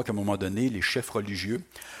évangiles, on voit qu'à un moment donné, les chefs religieux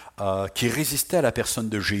qui résistaient à la personne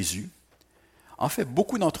de Jésus, en fait,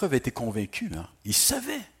 beaucoup d'entre eux avaient été convaincus. Hein. Ils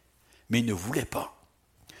savaient, mais ils ne voulaient pas.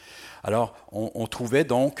 Alors, on trouvait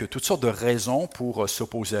donc toutes sortes de raisons pour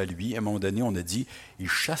s'opposer à lui. À un moment donné, on a dit, il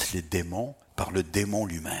chasse les démons par le démon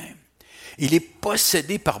lui-même. Il est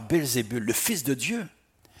possédé par Belzébul, le Fils de Dieu.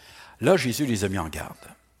 Là, Jésus les a mis en garde.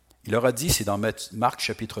 Il leur a dit, c'est dans Marc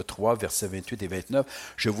chapitre 3, versets 28 et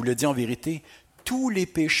 29, « Je vous le dis en vérité, tous les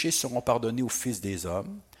péchés seront pardonnés aux fils des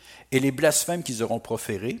hommes, et les blasphèmes qu'ils auront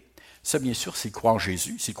proférés, ça bien sûr, s'ils croient en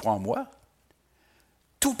Jésus, s'ils croient en moi,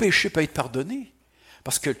 tout péché peut être pardonné.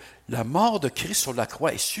 Parce que la mort de Christ sur la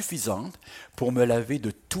croix est suffisante pour me laver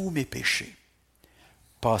de tous mes péchés,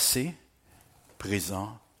 passé,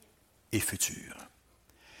 présent et futur.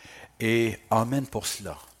 Et amen pour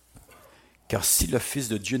cela. Car si le Fils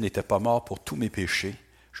de Dieu n'était pas mort pour tous mes péchés,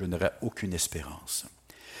 je n'aurais aucune espérance.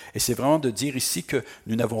 Et c'est vraiment de dire ici que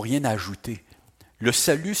nous n'avons rien à ajouter. Le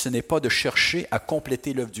salut, ce n'est pas de chercher à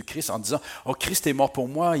compléter l'œuvre du Christ en disant « Oh, Christ est mort pour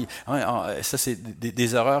moi ». Ça, c'est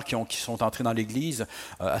des erreurs qui sont entrées dans l'Église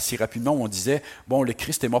assez rapidement où on disait « Bon, le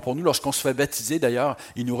Christ est mort pour nous ». Lorsqu'on se fait baptiser, d'ailleurs,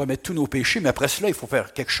 il nous remet tous nos péchés, mais après cela, il faut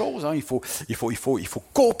faire quelque chose. Hein. Il faut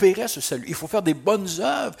coopérer à ce salut. Il faut faire des bonnes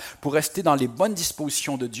œuvres pour rester dans les bonnes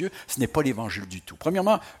dispositions de Dieu. Ce n'est pas l'Évangile du tout.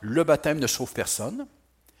 Premièrement, le baptême ne sauve personne.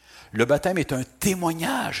 Le baptême est un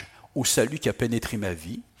témoignage au salut qui a pénétré ma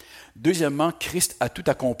vie. Deuxièmement, Christ a tout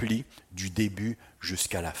accompli du début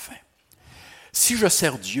jusqu'à la fin. Si je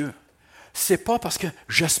sers Dieu, ce n'est pas parce que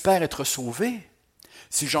j'espère être sauvé,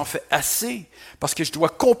 si j'en fais assez, parce que je dois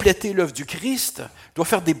compléter l'œuvre du Christ, je dois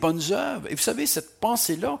faire des bonnes œuvres. Et vous savez, cette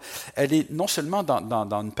pensée-là, elle est non seulement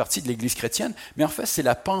dans une partie de l'Église chrétienne, mais en fait, c'est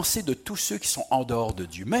la pensée de tous ceux qui sont en dehors de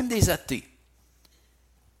Dieu, même des athées.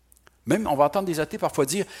 Même, on va entendre des athées parfois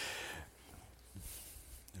dire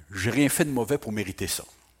 « J'ai rien fait de mauvais pour mériter ça ».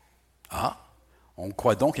 Ah, on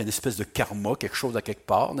croit donc qu'il y a une espèce de karma, quelque chose à quelque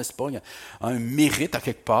part, n'est-ce pas? Il y a un mérite à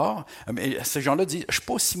quelque part. Mais ces gens-là disent, je ne suis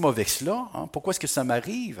pas aussi mauvais que cela, hein? Pourquoi est-ce que ça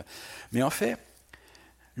m'arrive? Mais en fait,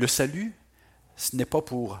 le salut, ce n'est pas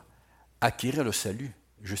pour acquérir le salut.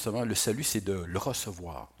 Justement, le salut, c'est de le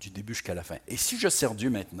recevoir du début jusqu'à la fin. Et si je sers Dieu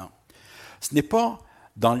maintenant, ce n'est pas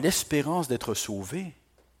dans l'espérance d'être sauvé,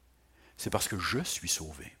 c'est parce que je suis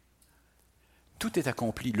sauvé. Tout est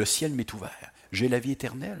accompli, le ciel m'est ouvert, j'ai la vie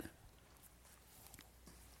éternelle.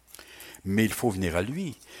 Mais il faut venir à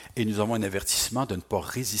lui. Et nous avons un avertissement de ne pas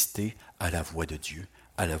résister à la voix de Dieu,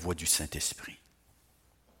 à la voix du Saint-Esprit.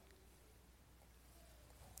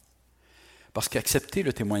 Parce qu'accepter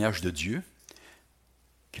le témoignage de Dieu,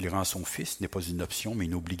 qu'il rend à son Fils, n'est pas une option, mais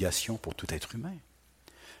une obligation pour tout être humain.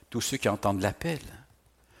 Tous ceux qui entendent l'appel,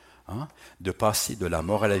 de passer de la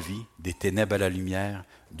mort à la vie, des ténèbres à la lumière,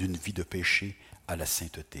 d'une vie de péché à la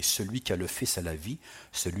sainteté. Celui qui a le Fils a la vie,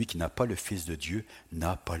 celui qui n'a pas le Fils de Dieu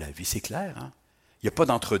n'a pas la vie. C'est clair, hein? Il n'y a pas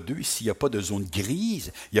d'entre-deux ici, il n'y a pas de zone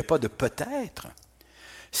grise, il n'y a pas de peut-être.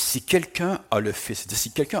 Si quelqu'un a le Fils,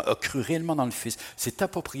 si quelqu'un a cru réellement dans le Fils, s'est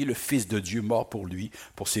approprié le Fils de Dieu, mort pour lui,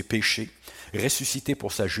 pour ses péchés, ressuscité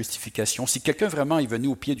pour sa justification, si quelqu'un vraiment est venu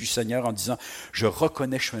au pied du Seigneur en disant « Je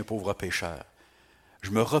reconnais que je suis un pauvre pécheur,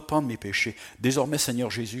 je me repens de mes péchés, désormais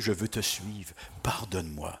Seigneur Jésus, je veux te suivre,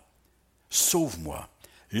 pardonne-moi, sauve-moi,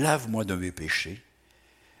 lave-moi de mes péchés »,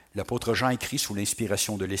 l'apôtre Jean écrit sous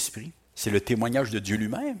l'inspiration de l'Esprit, c'est le témoignage de Dieu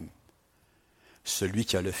lui-même. Celui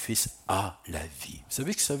qui a le Fils a la vie. Vous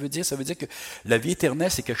savez ce que ça veut dire? Ça veut dire que la vie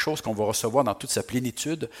éternelle, c'est quelque chose qu'on va recevoir dans toute sa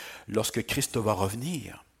plénitude lorsque Christ va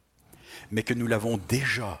revenir. Mais que nous l'avons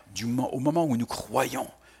déjà, au moment où nous croyons,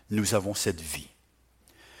 nous avons cette vie.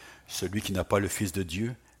 Celui qui n'a pas le Fils de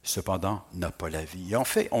Dieu, cependant, n'a pas la vie. Et en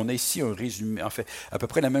fait, on a ici un résumé, en fait, à peu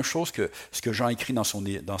près la même chose que ce que Jean écrit dans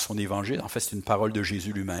son évangile. En fait, c'est une parole de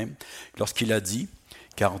Jésus lui-même, lorsqu'il a dit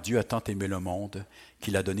 « Car Dieu a tant aimé le monde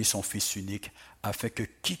qu'il a donné son Fils unique, afin que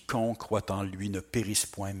quiconque croit en lui ne périsse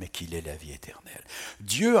point, mais qu'il ait la vie éternelle. »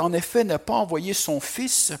 Dieu, en effet, n'a pas envoyé son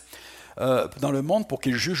Fils dans le monde pour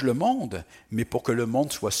qu'il juge le monde, mais pour que le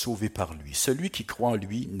monde soit sauvé par lui. Celui qui croit en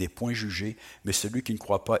lui n'est point jugé, mais celui qui ne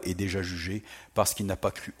croit pas est déjà jugé, parce qu'il n'a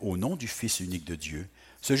pas cru au nom du Fils unique de Dieu.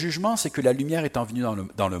 Ce jugement, c'est que la lumière étant venue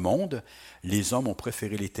dans le monde, les hommes ont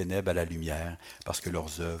préféré les ténèbres à la lumière, parce que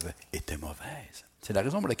leurs œuvres étaient mauvaises. C'est la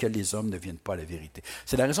raison pour laquelle les hommes ne viennent pas à la vérité.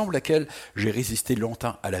 C'est la raison pour laquelle j'ai résisté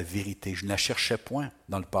longtemps à la vérité. Je ne la cherchais point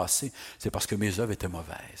dans le passé. C'est parce que mes œuvres étaient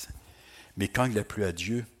mauvaises. Mais quand il a plu à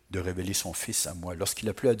Dieu de révéler son Fils à moi, lorsqu'il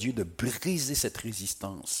a plu à Dieu de briser cette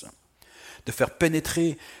résistance, de faire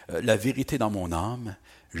pénétrer la vérité dans mon âme,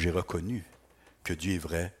 j'ai reconnu que Dieu est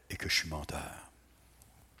vrai et que je suis menteur.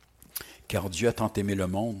 Car Dieu a tant aimé le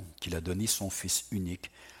monde qu'il a donné son Fils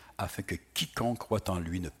unique, afin que quiconque croit en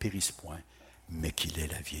lui ne périsse point, mais qu'il ait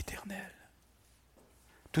la vie éternelle.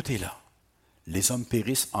 Tout est là. Les hommes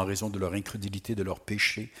périssent en raison de leur incrédulité, de leur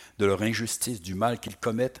péché, de leur injustice, du mal qu'ils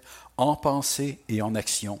commettent en pensée et en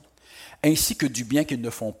action, ainsi que du bien qu'ils ne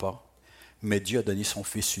font pas. Mais Dieu a donné son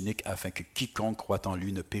Fils unique afin que quiconque croit en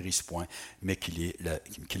lui ne périsse point, mais qu'il ait la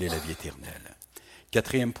vie éternelle.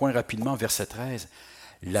 Quatrième point rapidement, verset 13,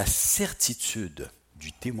 la certitude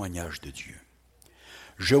du témoignage de Dieu.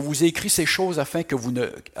 Je vous ai écrit ces choses afin que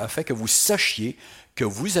vous sachiez que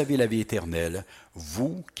vous avez la vie éternelle,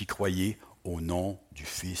 vous qui croyez au nom du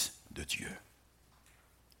Fils de Dieu.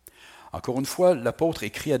 Encore une fois, l'apôtre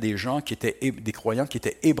écrit à des croyants qui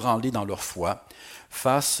étaient ébranlés dans leur foi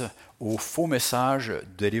face au faux message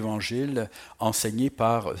de l'Évangile enseigné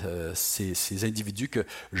par ces individus que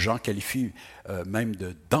Jean qualifie même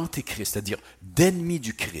d'antéchrist, c'est-à-dire d'ennemis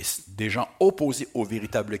du Christ, des gens opposés au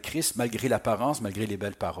véritable Christ, malgré l'apparence, malgré les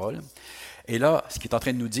belles paroles. Et là, ce qu'il est en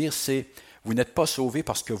train de nous dire, c'est vous n'êtes pas sauvés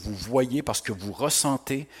parce que vous voyez, parce que vous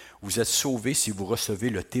ressentez, vous êtes sauvés si vous recevez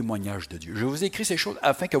le témoignage de Dieu. Je vous ai écrit ces choses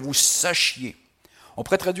afin que vous sachiez. On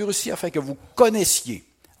pourrait traduire aussi afin que vous connaissiez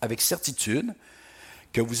avec certitude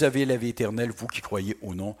que vous avez la vie éternelle, vous qui croyez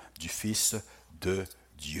au nom du Fils de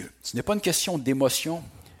Dieu. Ce n'est pas une question d'émotion,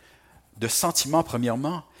 de sentiment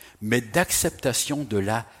premièrement, mais d'acceptation de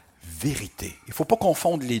la vérité. Il ne faut pas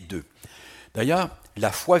confondre les deux. D'ailleurs,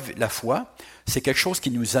 la foi, c'est quelque chose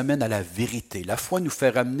qui nous amène à la vérité. La foi nous fait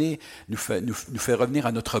revenir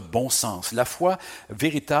à notre bon sens. La foi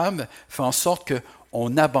véritable fait en sorte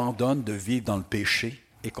qu'on abandonne de vivre dans le péché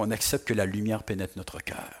et qu'on accepte que la lumière pénètre notre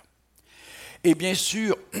cœur. Et bien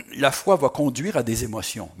sûr, la foi va conduire à des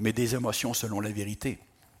émotions, mais des émotions selon la vérité.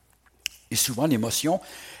 Et souvent, l'émotion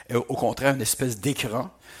est au contraire une espèce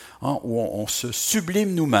d'écran où on se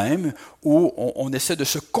sublime nous-mêmes, où on essaie de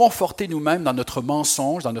se conforter nous-mêmes dans notre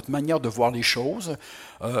mensonge, dans notre manière de voir les choses,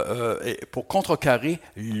 pour contrecarrer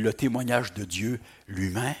le témoignage de Dieu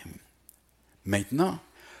lui-même. Maintenant,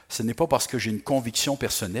 ce n'est pas parce que j'ai une conviction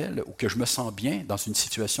personnelle ou que je me sens bien dans une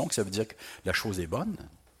situation que ça veut dire que la chose est bonne.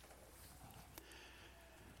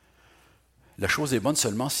 La chose est bonne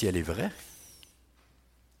seulement si elle est vraie.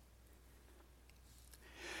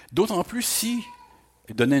 D'autant plus si,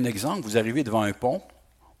 donner un exemple, vous arrivez devant un pont,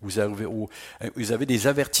 vous avez des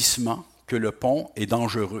avertissements que le pont est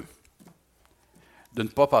dangereux, de ne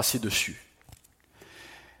pas passer dessus.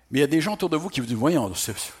 Mais il y a des gens autour de vous qui vous disent, voyons,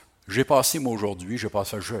 j'ai passé moi aujourd'hui, je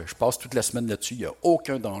passe toute la semaine là-dessus, il n'y a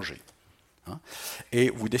aucun danger. Et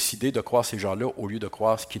vous décidez de croire ces gens-là au lieu de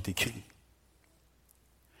croire ce qui est écrit.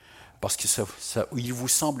 parce qu'il vous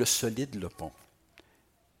semble solide, le pont.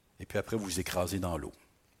 Et puis après, vous écrasez dans l'eau.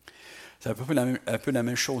 C'est un peu la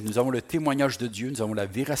même chose. Nous avons le témoignage de Dieu, nous avons la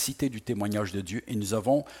véracité du témoignage de Dieu, et nous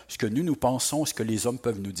avons ce que nous pensons, ce que les hommes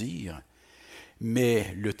peuvent nous dire.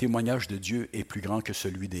 Mais le témoignage de Dieu est plus grand que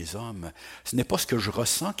celui des hommes. Ce n'est pas ce que je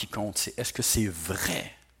ressens qui compte, c'est est-ce que c'est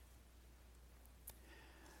vrai?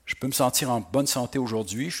 Je peux me sentir en bonne santé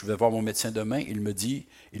aujourd'hui, je vais voir mon médecin demain, il me dit,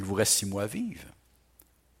 il vous reste 6 mois à vivre.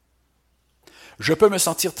 Je peux me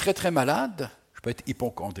sentir très, très malade, je peux être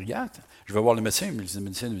hypochondriaque. Je vais voir le médecin me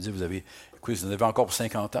dit, vous en avez encore pour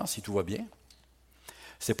 50 ans, si tout va bien.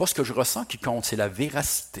 Ce n'est pas ce que je ressens qui compte, c'est la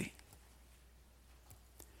véracité.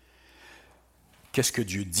 Qu'est-ce que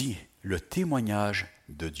Dieu dit? Le témoignage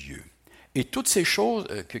de Dieu. Et toutes ces choses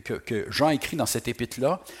que Jean écrit dans cette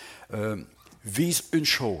épître-là visent une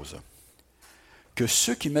chose, que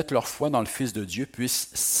ceux qui mettent leur foi dans le Fils de Dieu puissent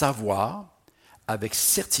savoir avec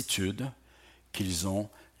certitude qu'ils ont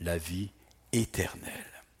la vie éternelle.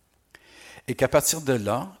 Et qu'à partir de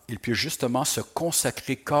là, ils puissent justement se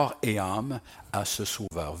consacrer corps et âme à ce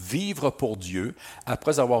Sauveur. Vivre pour Dieu,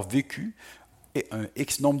 après avoir vécu un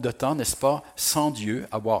X nombre de temps, n'est-ce pas, sans Dieu,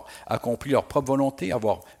 avoir accompli leur propre volonté,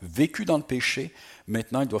 avoir vécu dans le péché.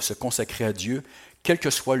 Maintenant, ils doivent se consacrer à Dieu, quel que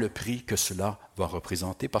soit le prix que cela va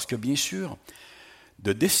représenter. Parce que bien sûr,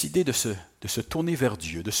 de décider de se tourner vers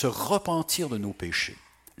Dieu, de se repentir de nos péchés.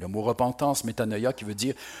 Le mot repentance, métanoïa, qui veut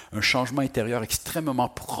dire un changement intérieur extrêmement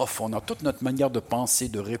profond dans toute notre manière de penser,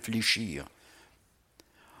 de réfléchir.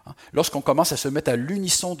 Lorsqu'on commence à se mettre à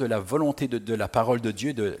l'unisson de la volonté de la parole de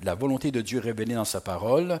Dieu, de la volonté de Dieu révélée dans sa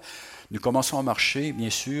parole, nous commençons à marcher, bien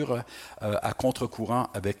sûr, à contre-courant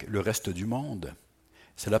avec le reste du monde.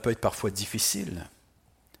 Cela peut être parfois difficile.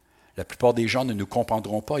 La plupart des gens ne nous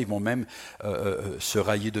comprendront pas, ils vont même se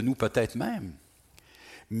railler de nous, peut-être même.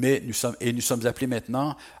 Mais nous sommes appelés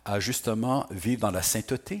maintenant à justement vivre dans la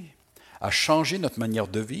sainteté, à changer notre manière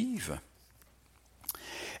de vivre.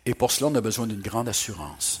 Et pour cela, on a besoin d'une grande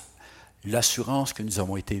assurance. L'assurance que nous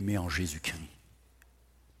avons été aimés en Jésus-Christ,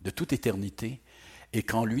 de toute éternité, et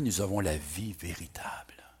qu'en lui, nous avons la vie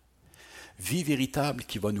véritable. Vie véritable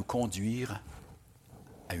qui va nous conduire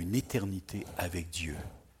à une éternité avec Dieu,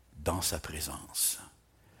 dans sa présence.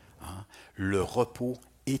 Le repos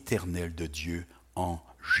éternel de Dieu en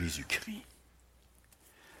Jésus-Christ.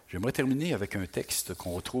 J'aimerais terminer avec un texte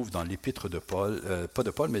qu'on retrouve dans l'épître de Paul, pas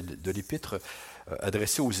de Paul, mais de l'épître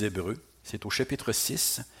adressée aux Hébreux. C'est au chapitre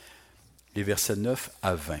 6, les versets 9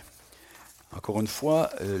 à 20. Encore une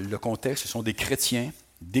fois, le contexte, ce sont des chrétiens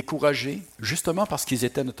découragés, justement parce qu'ils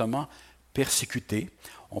étaient notamment persécutés.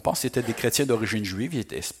 On pense que c'était des chrétiens d'origine juive, ils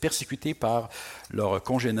étaient persécutés par leurs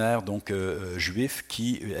congénères juifs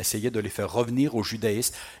qui essayaient de les faire revenir au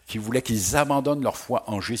judaïsme, qui voulaient qu'ils abandonnent leur foi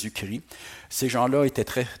en Jésus-Christ. Ces gens-là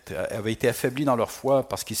avaient été affaiblis dans leur foi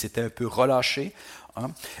parce qu'ils s'étaient un peu relâchés.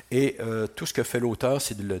 Et tout ce que fait l'auteur,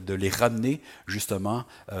 c'est de les ramener justement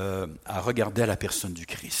à regarder à la personne du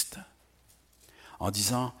Christ, en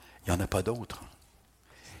disant, il n'y en a pas d'autre.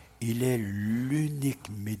 Il est l'unique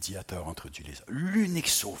médiateur entre Dieu et les hommes, l'unique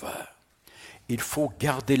sauveur. Il faut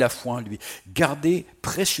garder la foi en lui, garder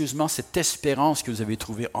précieusement cette espérance que vous avez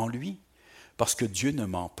trouvée en lui, parce que Dieu ne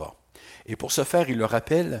ment pas. Et pour ce faire, il leur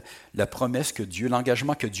rappelle la promesse que Dieu,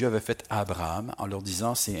 l'engagement que Dieu avait fait à Abraham, en leur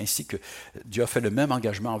disant, c'est ainsi que Dieu a fait le même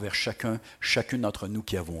engagement envers chacune d'entre nous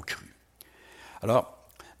qui avons cru. Alors,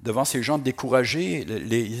 devant ces gens découragés,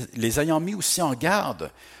 les ayant mis aussi en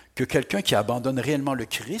garde, que quelqu'un qui abandonne réellement le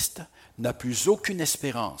Christ n'a plus aucune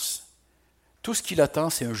espérance. Tout ce qu'il attend,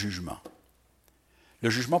 c'est un jugement. Le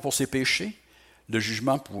jugement pour ses péchés, le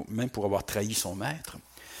jugement même pour avoir trahi son maître.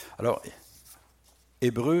 Alors,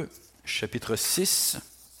 Hébreux, chapitre 6,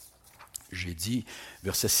 j'ai dit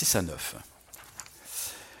versets 6 à 9.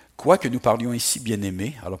 Quoique nous parlions ici,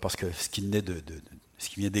 bien-aimés, alors parce que ce qui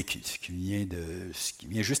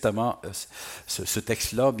vient juste avant ce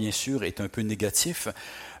texte-là, bien sûr, est un peu négatif.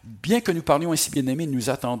 Bien que nous parlions ainsi, bien-aimés, nous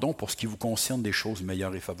attendons pour ce qui vous concerne des choses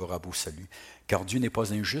meilleures et favorables au salut. Car Dieu n'est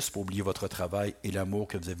pas injuste pour oublier votre travail et l'amour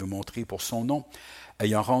que vous avez montré pour son nom,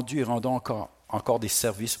 ayant rendu et rendant encore des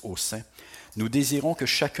services aux saints. Nous désirons que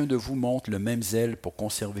chacun de vous montre le même zèle pour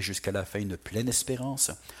conserver jusqu'à la fin une pleine espérance,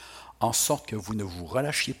 en sorte que vous ne vous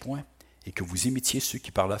relâchiez point et que vous imitiez ceux qui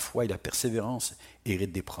par la foi et la persévérance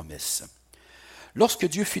héritent des promesses. Lorsque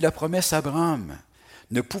Dieu fit la promesse à Abraham,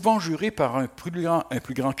 ne pouvant jurer par un plus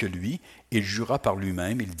grand que lui, il jura par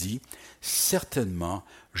lui-même, il dit, « Certainement,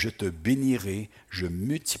 je te bénirai, je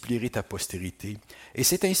multiplierai ta postérité. » Et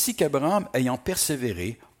c'est ainsi qu'Abraham, ayant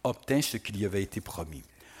persévéré, obtint ce qui lui avait été promis.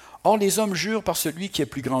 Or, les hommes jurent par celui qui est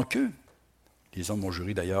plus grand qu'eux. Les hommes ont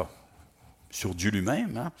juré d'ailleurs sur Dieu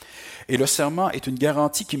lui-même. Hein? Et le serment est une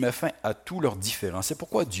garantie qui met fin à tous leurs différends. C'est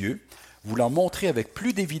pourquoi Dieu, voulant montrer avec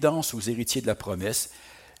plus d'évidence aux héritiers de la promesse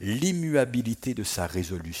l'immuabilité de sa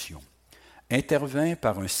résolution, intervint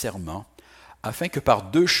par un serment, afin que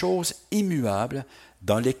par deux choses immuables,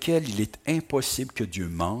 dans lesquelles il est impossible que Dieu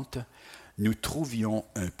mente, nous trouvions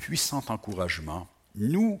un puissant encouragement,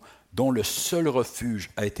 nous dont le seul refuge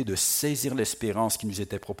a été de saisir l'espérance qui nous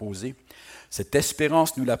était proposée. Cette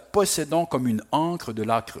espérance, nous la possédons comme une ancre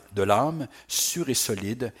de l'âme, sûre et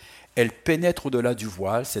solide. Elle pénètre au-delà du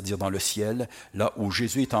voile, c'est-à-dire dans le ciel, là où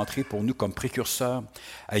Jésus est entré pour nous comme précurseur,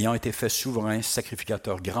 ayant été fait souverain,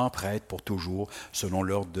 sacrificateur, grand prêtre pour toujours, selon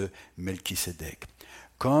l'ordre de Melchisédek.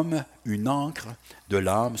 Comme une ancre de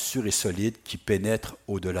l'âme sûre et solide qui pénètre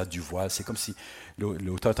au-delà du voile. C'est comme si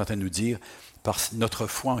l'auteur est en train de nous dire, par notre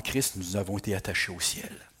foi en Christ, nous avons été attachés au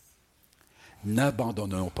ciel.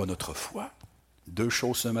 N'abandonnons pas notre foi. Deux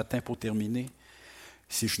choses ce matin pour terminer.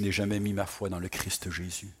 Si je n'ai jamais mis ma foi dans le Christ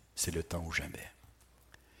Jésus, c'est le temps ou jamais.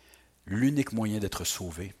 L'unique moyen d'être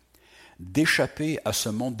sauvé, d'échapper à ce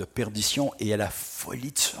monde de perdition et à la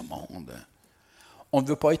folie de ce monde. On ne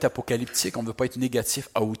veut pas être apocalyptique, on ne veut pas être négatif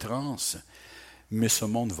à outrance, mais ce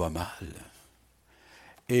monde va mal.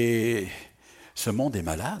 Et ce monde est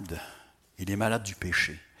malade. Il est malade du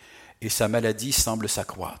péché. Et sa maladie semble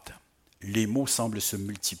s'accroître. Les maux semblent se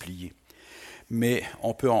multiplier. Mais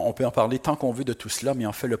on peut en parler tant qu'on veut de tout cela, mais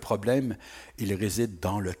en fait, le problème, il réside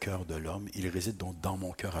dans le cœur de l'homme. Il réside donc dans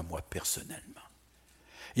mon cœur à moi personnellement.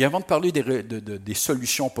 Et avant de parler des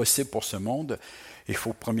solutions possibles pour ce monde, il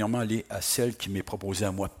faut premièrement aller à celle qui m'est proposée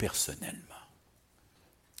à moi personnellement.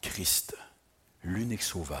 Christ, l'unique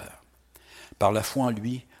sauveur. Par la foi en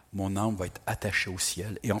lui, mon âme va être attachée au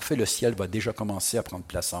ciel. Et en fait, le ciel va déjà commencer à prendre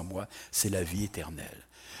place en moi. C'est la vie éternelle.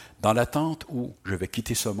 Dans l'attente où je vais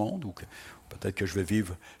quitter ce monde, ou peut-être que je vais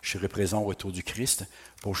vivre, je serai présent au retour du Christ,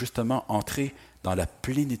 pour justement entrer dans la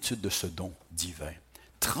plénitude de ce don divin,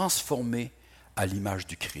 transformé à l'image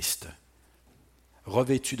du Christ,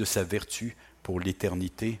 revêtu de sa vertu pour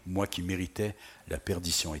l'éternité, moi qui méritais la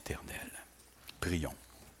perdition éternelle. Prions.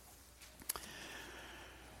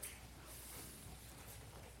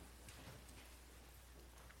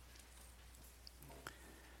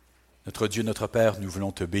 Notre Dieu, notre Père, nous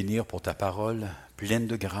voulons te bénir pour ta parole, pleine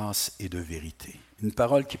de grâce et de vérité. Une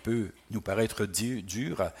parole qui peut nous paraître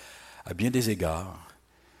dure à bien des égards,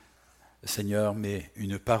 Seigneur, mais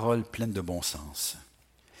une parole pleine de bon sens,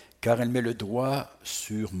 car elle met le doigt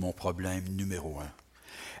sur mon problème numéro un.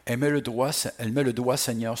 Elle met le doigt,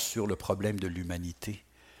 Seigneur, sur le problème de l'humanité.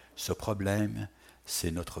 Ce problème,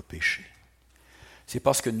 c'est notre péché. C'est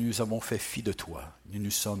parce que nous avons fait fi de toi, nous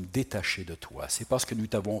nous sommes détachés de toi. C'est parce que nous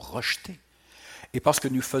t'avons rejeté. Et parce que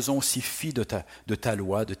nous faisons aussi fi de ta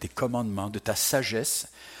loi, de tes commandements, de ta sagesse,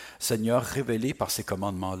 Seigneur, révélée par ces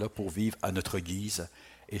commandements-là pour vivre à notre guise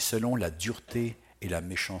et selon la dureté et la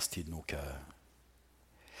méchanceté de nos cœurs.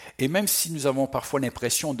 Et même si nous avons parfois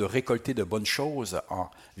l'impression de récolter de bonnes choses en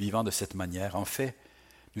vivant de cette manière, en fait,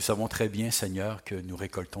 nous savons très bien, Seigneur, que nous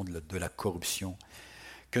récoltons de la corruption,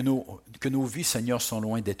 que nos vies, Seigneur, sont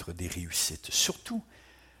loin d'être des réussites. Surtout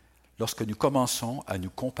lorsque nous commençons à nous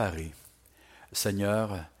comparer,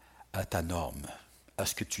 Seigneur, à ta norme, à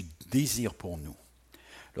ce que tu désires pour nous.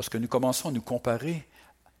 Lorsque nous commençons à nous comparer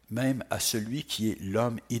même à celui qui est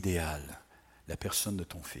l'homme idéal, la personne de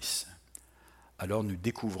ton Fils, alors nous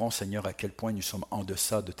découvrons, Seigneur, à quel point nous sommes en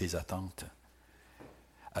deçà de tes attentes.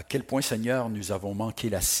 À quel point, Seigneur, nous avons manqué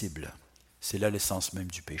la cible. C'est là l'essence même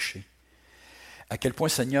du péché. À quel point,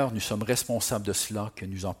 Seigneur, nous sommes responsables de cela, que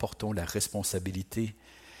nous en portons la responsabilité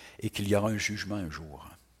et qu'il y aura un jugement un jour.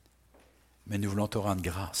 Mais nous voulons te rendre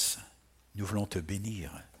grâce, nous voulons te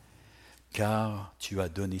bénir, car tu as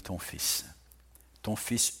donné ton Fils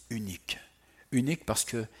unique. Unique parce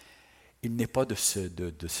qu'il n'est pas de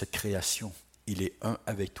cette création, il est un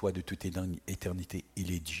avec toi de toute éternité,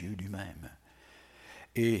 il est Dieu lui-même.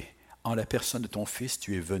 Et en la personne de ton Fils,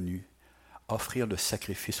 tu es venu offrir le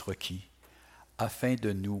sacrifice requis, afin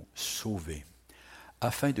de nous sauver,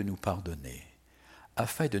 afin de nous pardonner,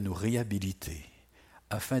 afin de nous réhabiliter,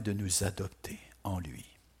 afin de nous adopter en lui,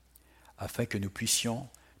 afin que nous puissions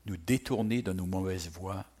nous détourner de nos mauvaises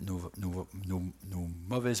voies, nos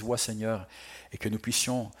mauvaises voies, Seigneur, et que nous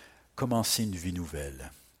puissions commencer une vie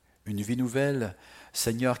nouvelle,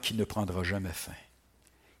 Seigneur, qui ne prendra jamais fin,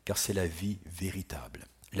 car c'est la vie véritable,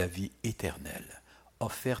 la vie éternelle,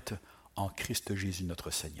 offerte en Christ Jésus notre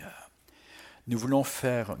Seigneur. Nous voulons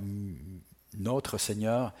faire notre,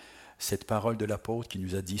 Seigneur, cette parole de l'apôtre qui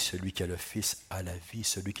nous a dit « Celui qui a le Fils a la vie,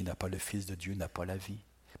 celui qui n'a pas le Fils de Dieu n'a pas la vie ».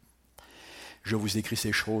 Je vous écris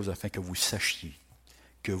ces choses afin que vous sachiez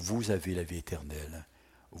que vous avez la vie éternelle,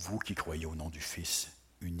 vous qui croyez au nom du Fils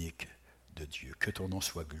unique de Dieu. Que ton nom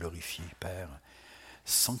soit glorifié, Père,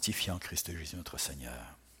 sanctifié en Christ Jésus notre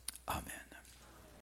Seigneur. Amen.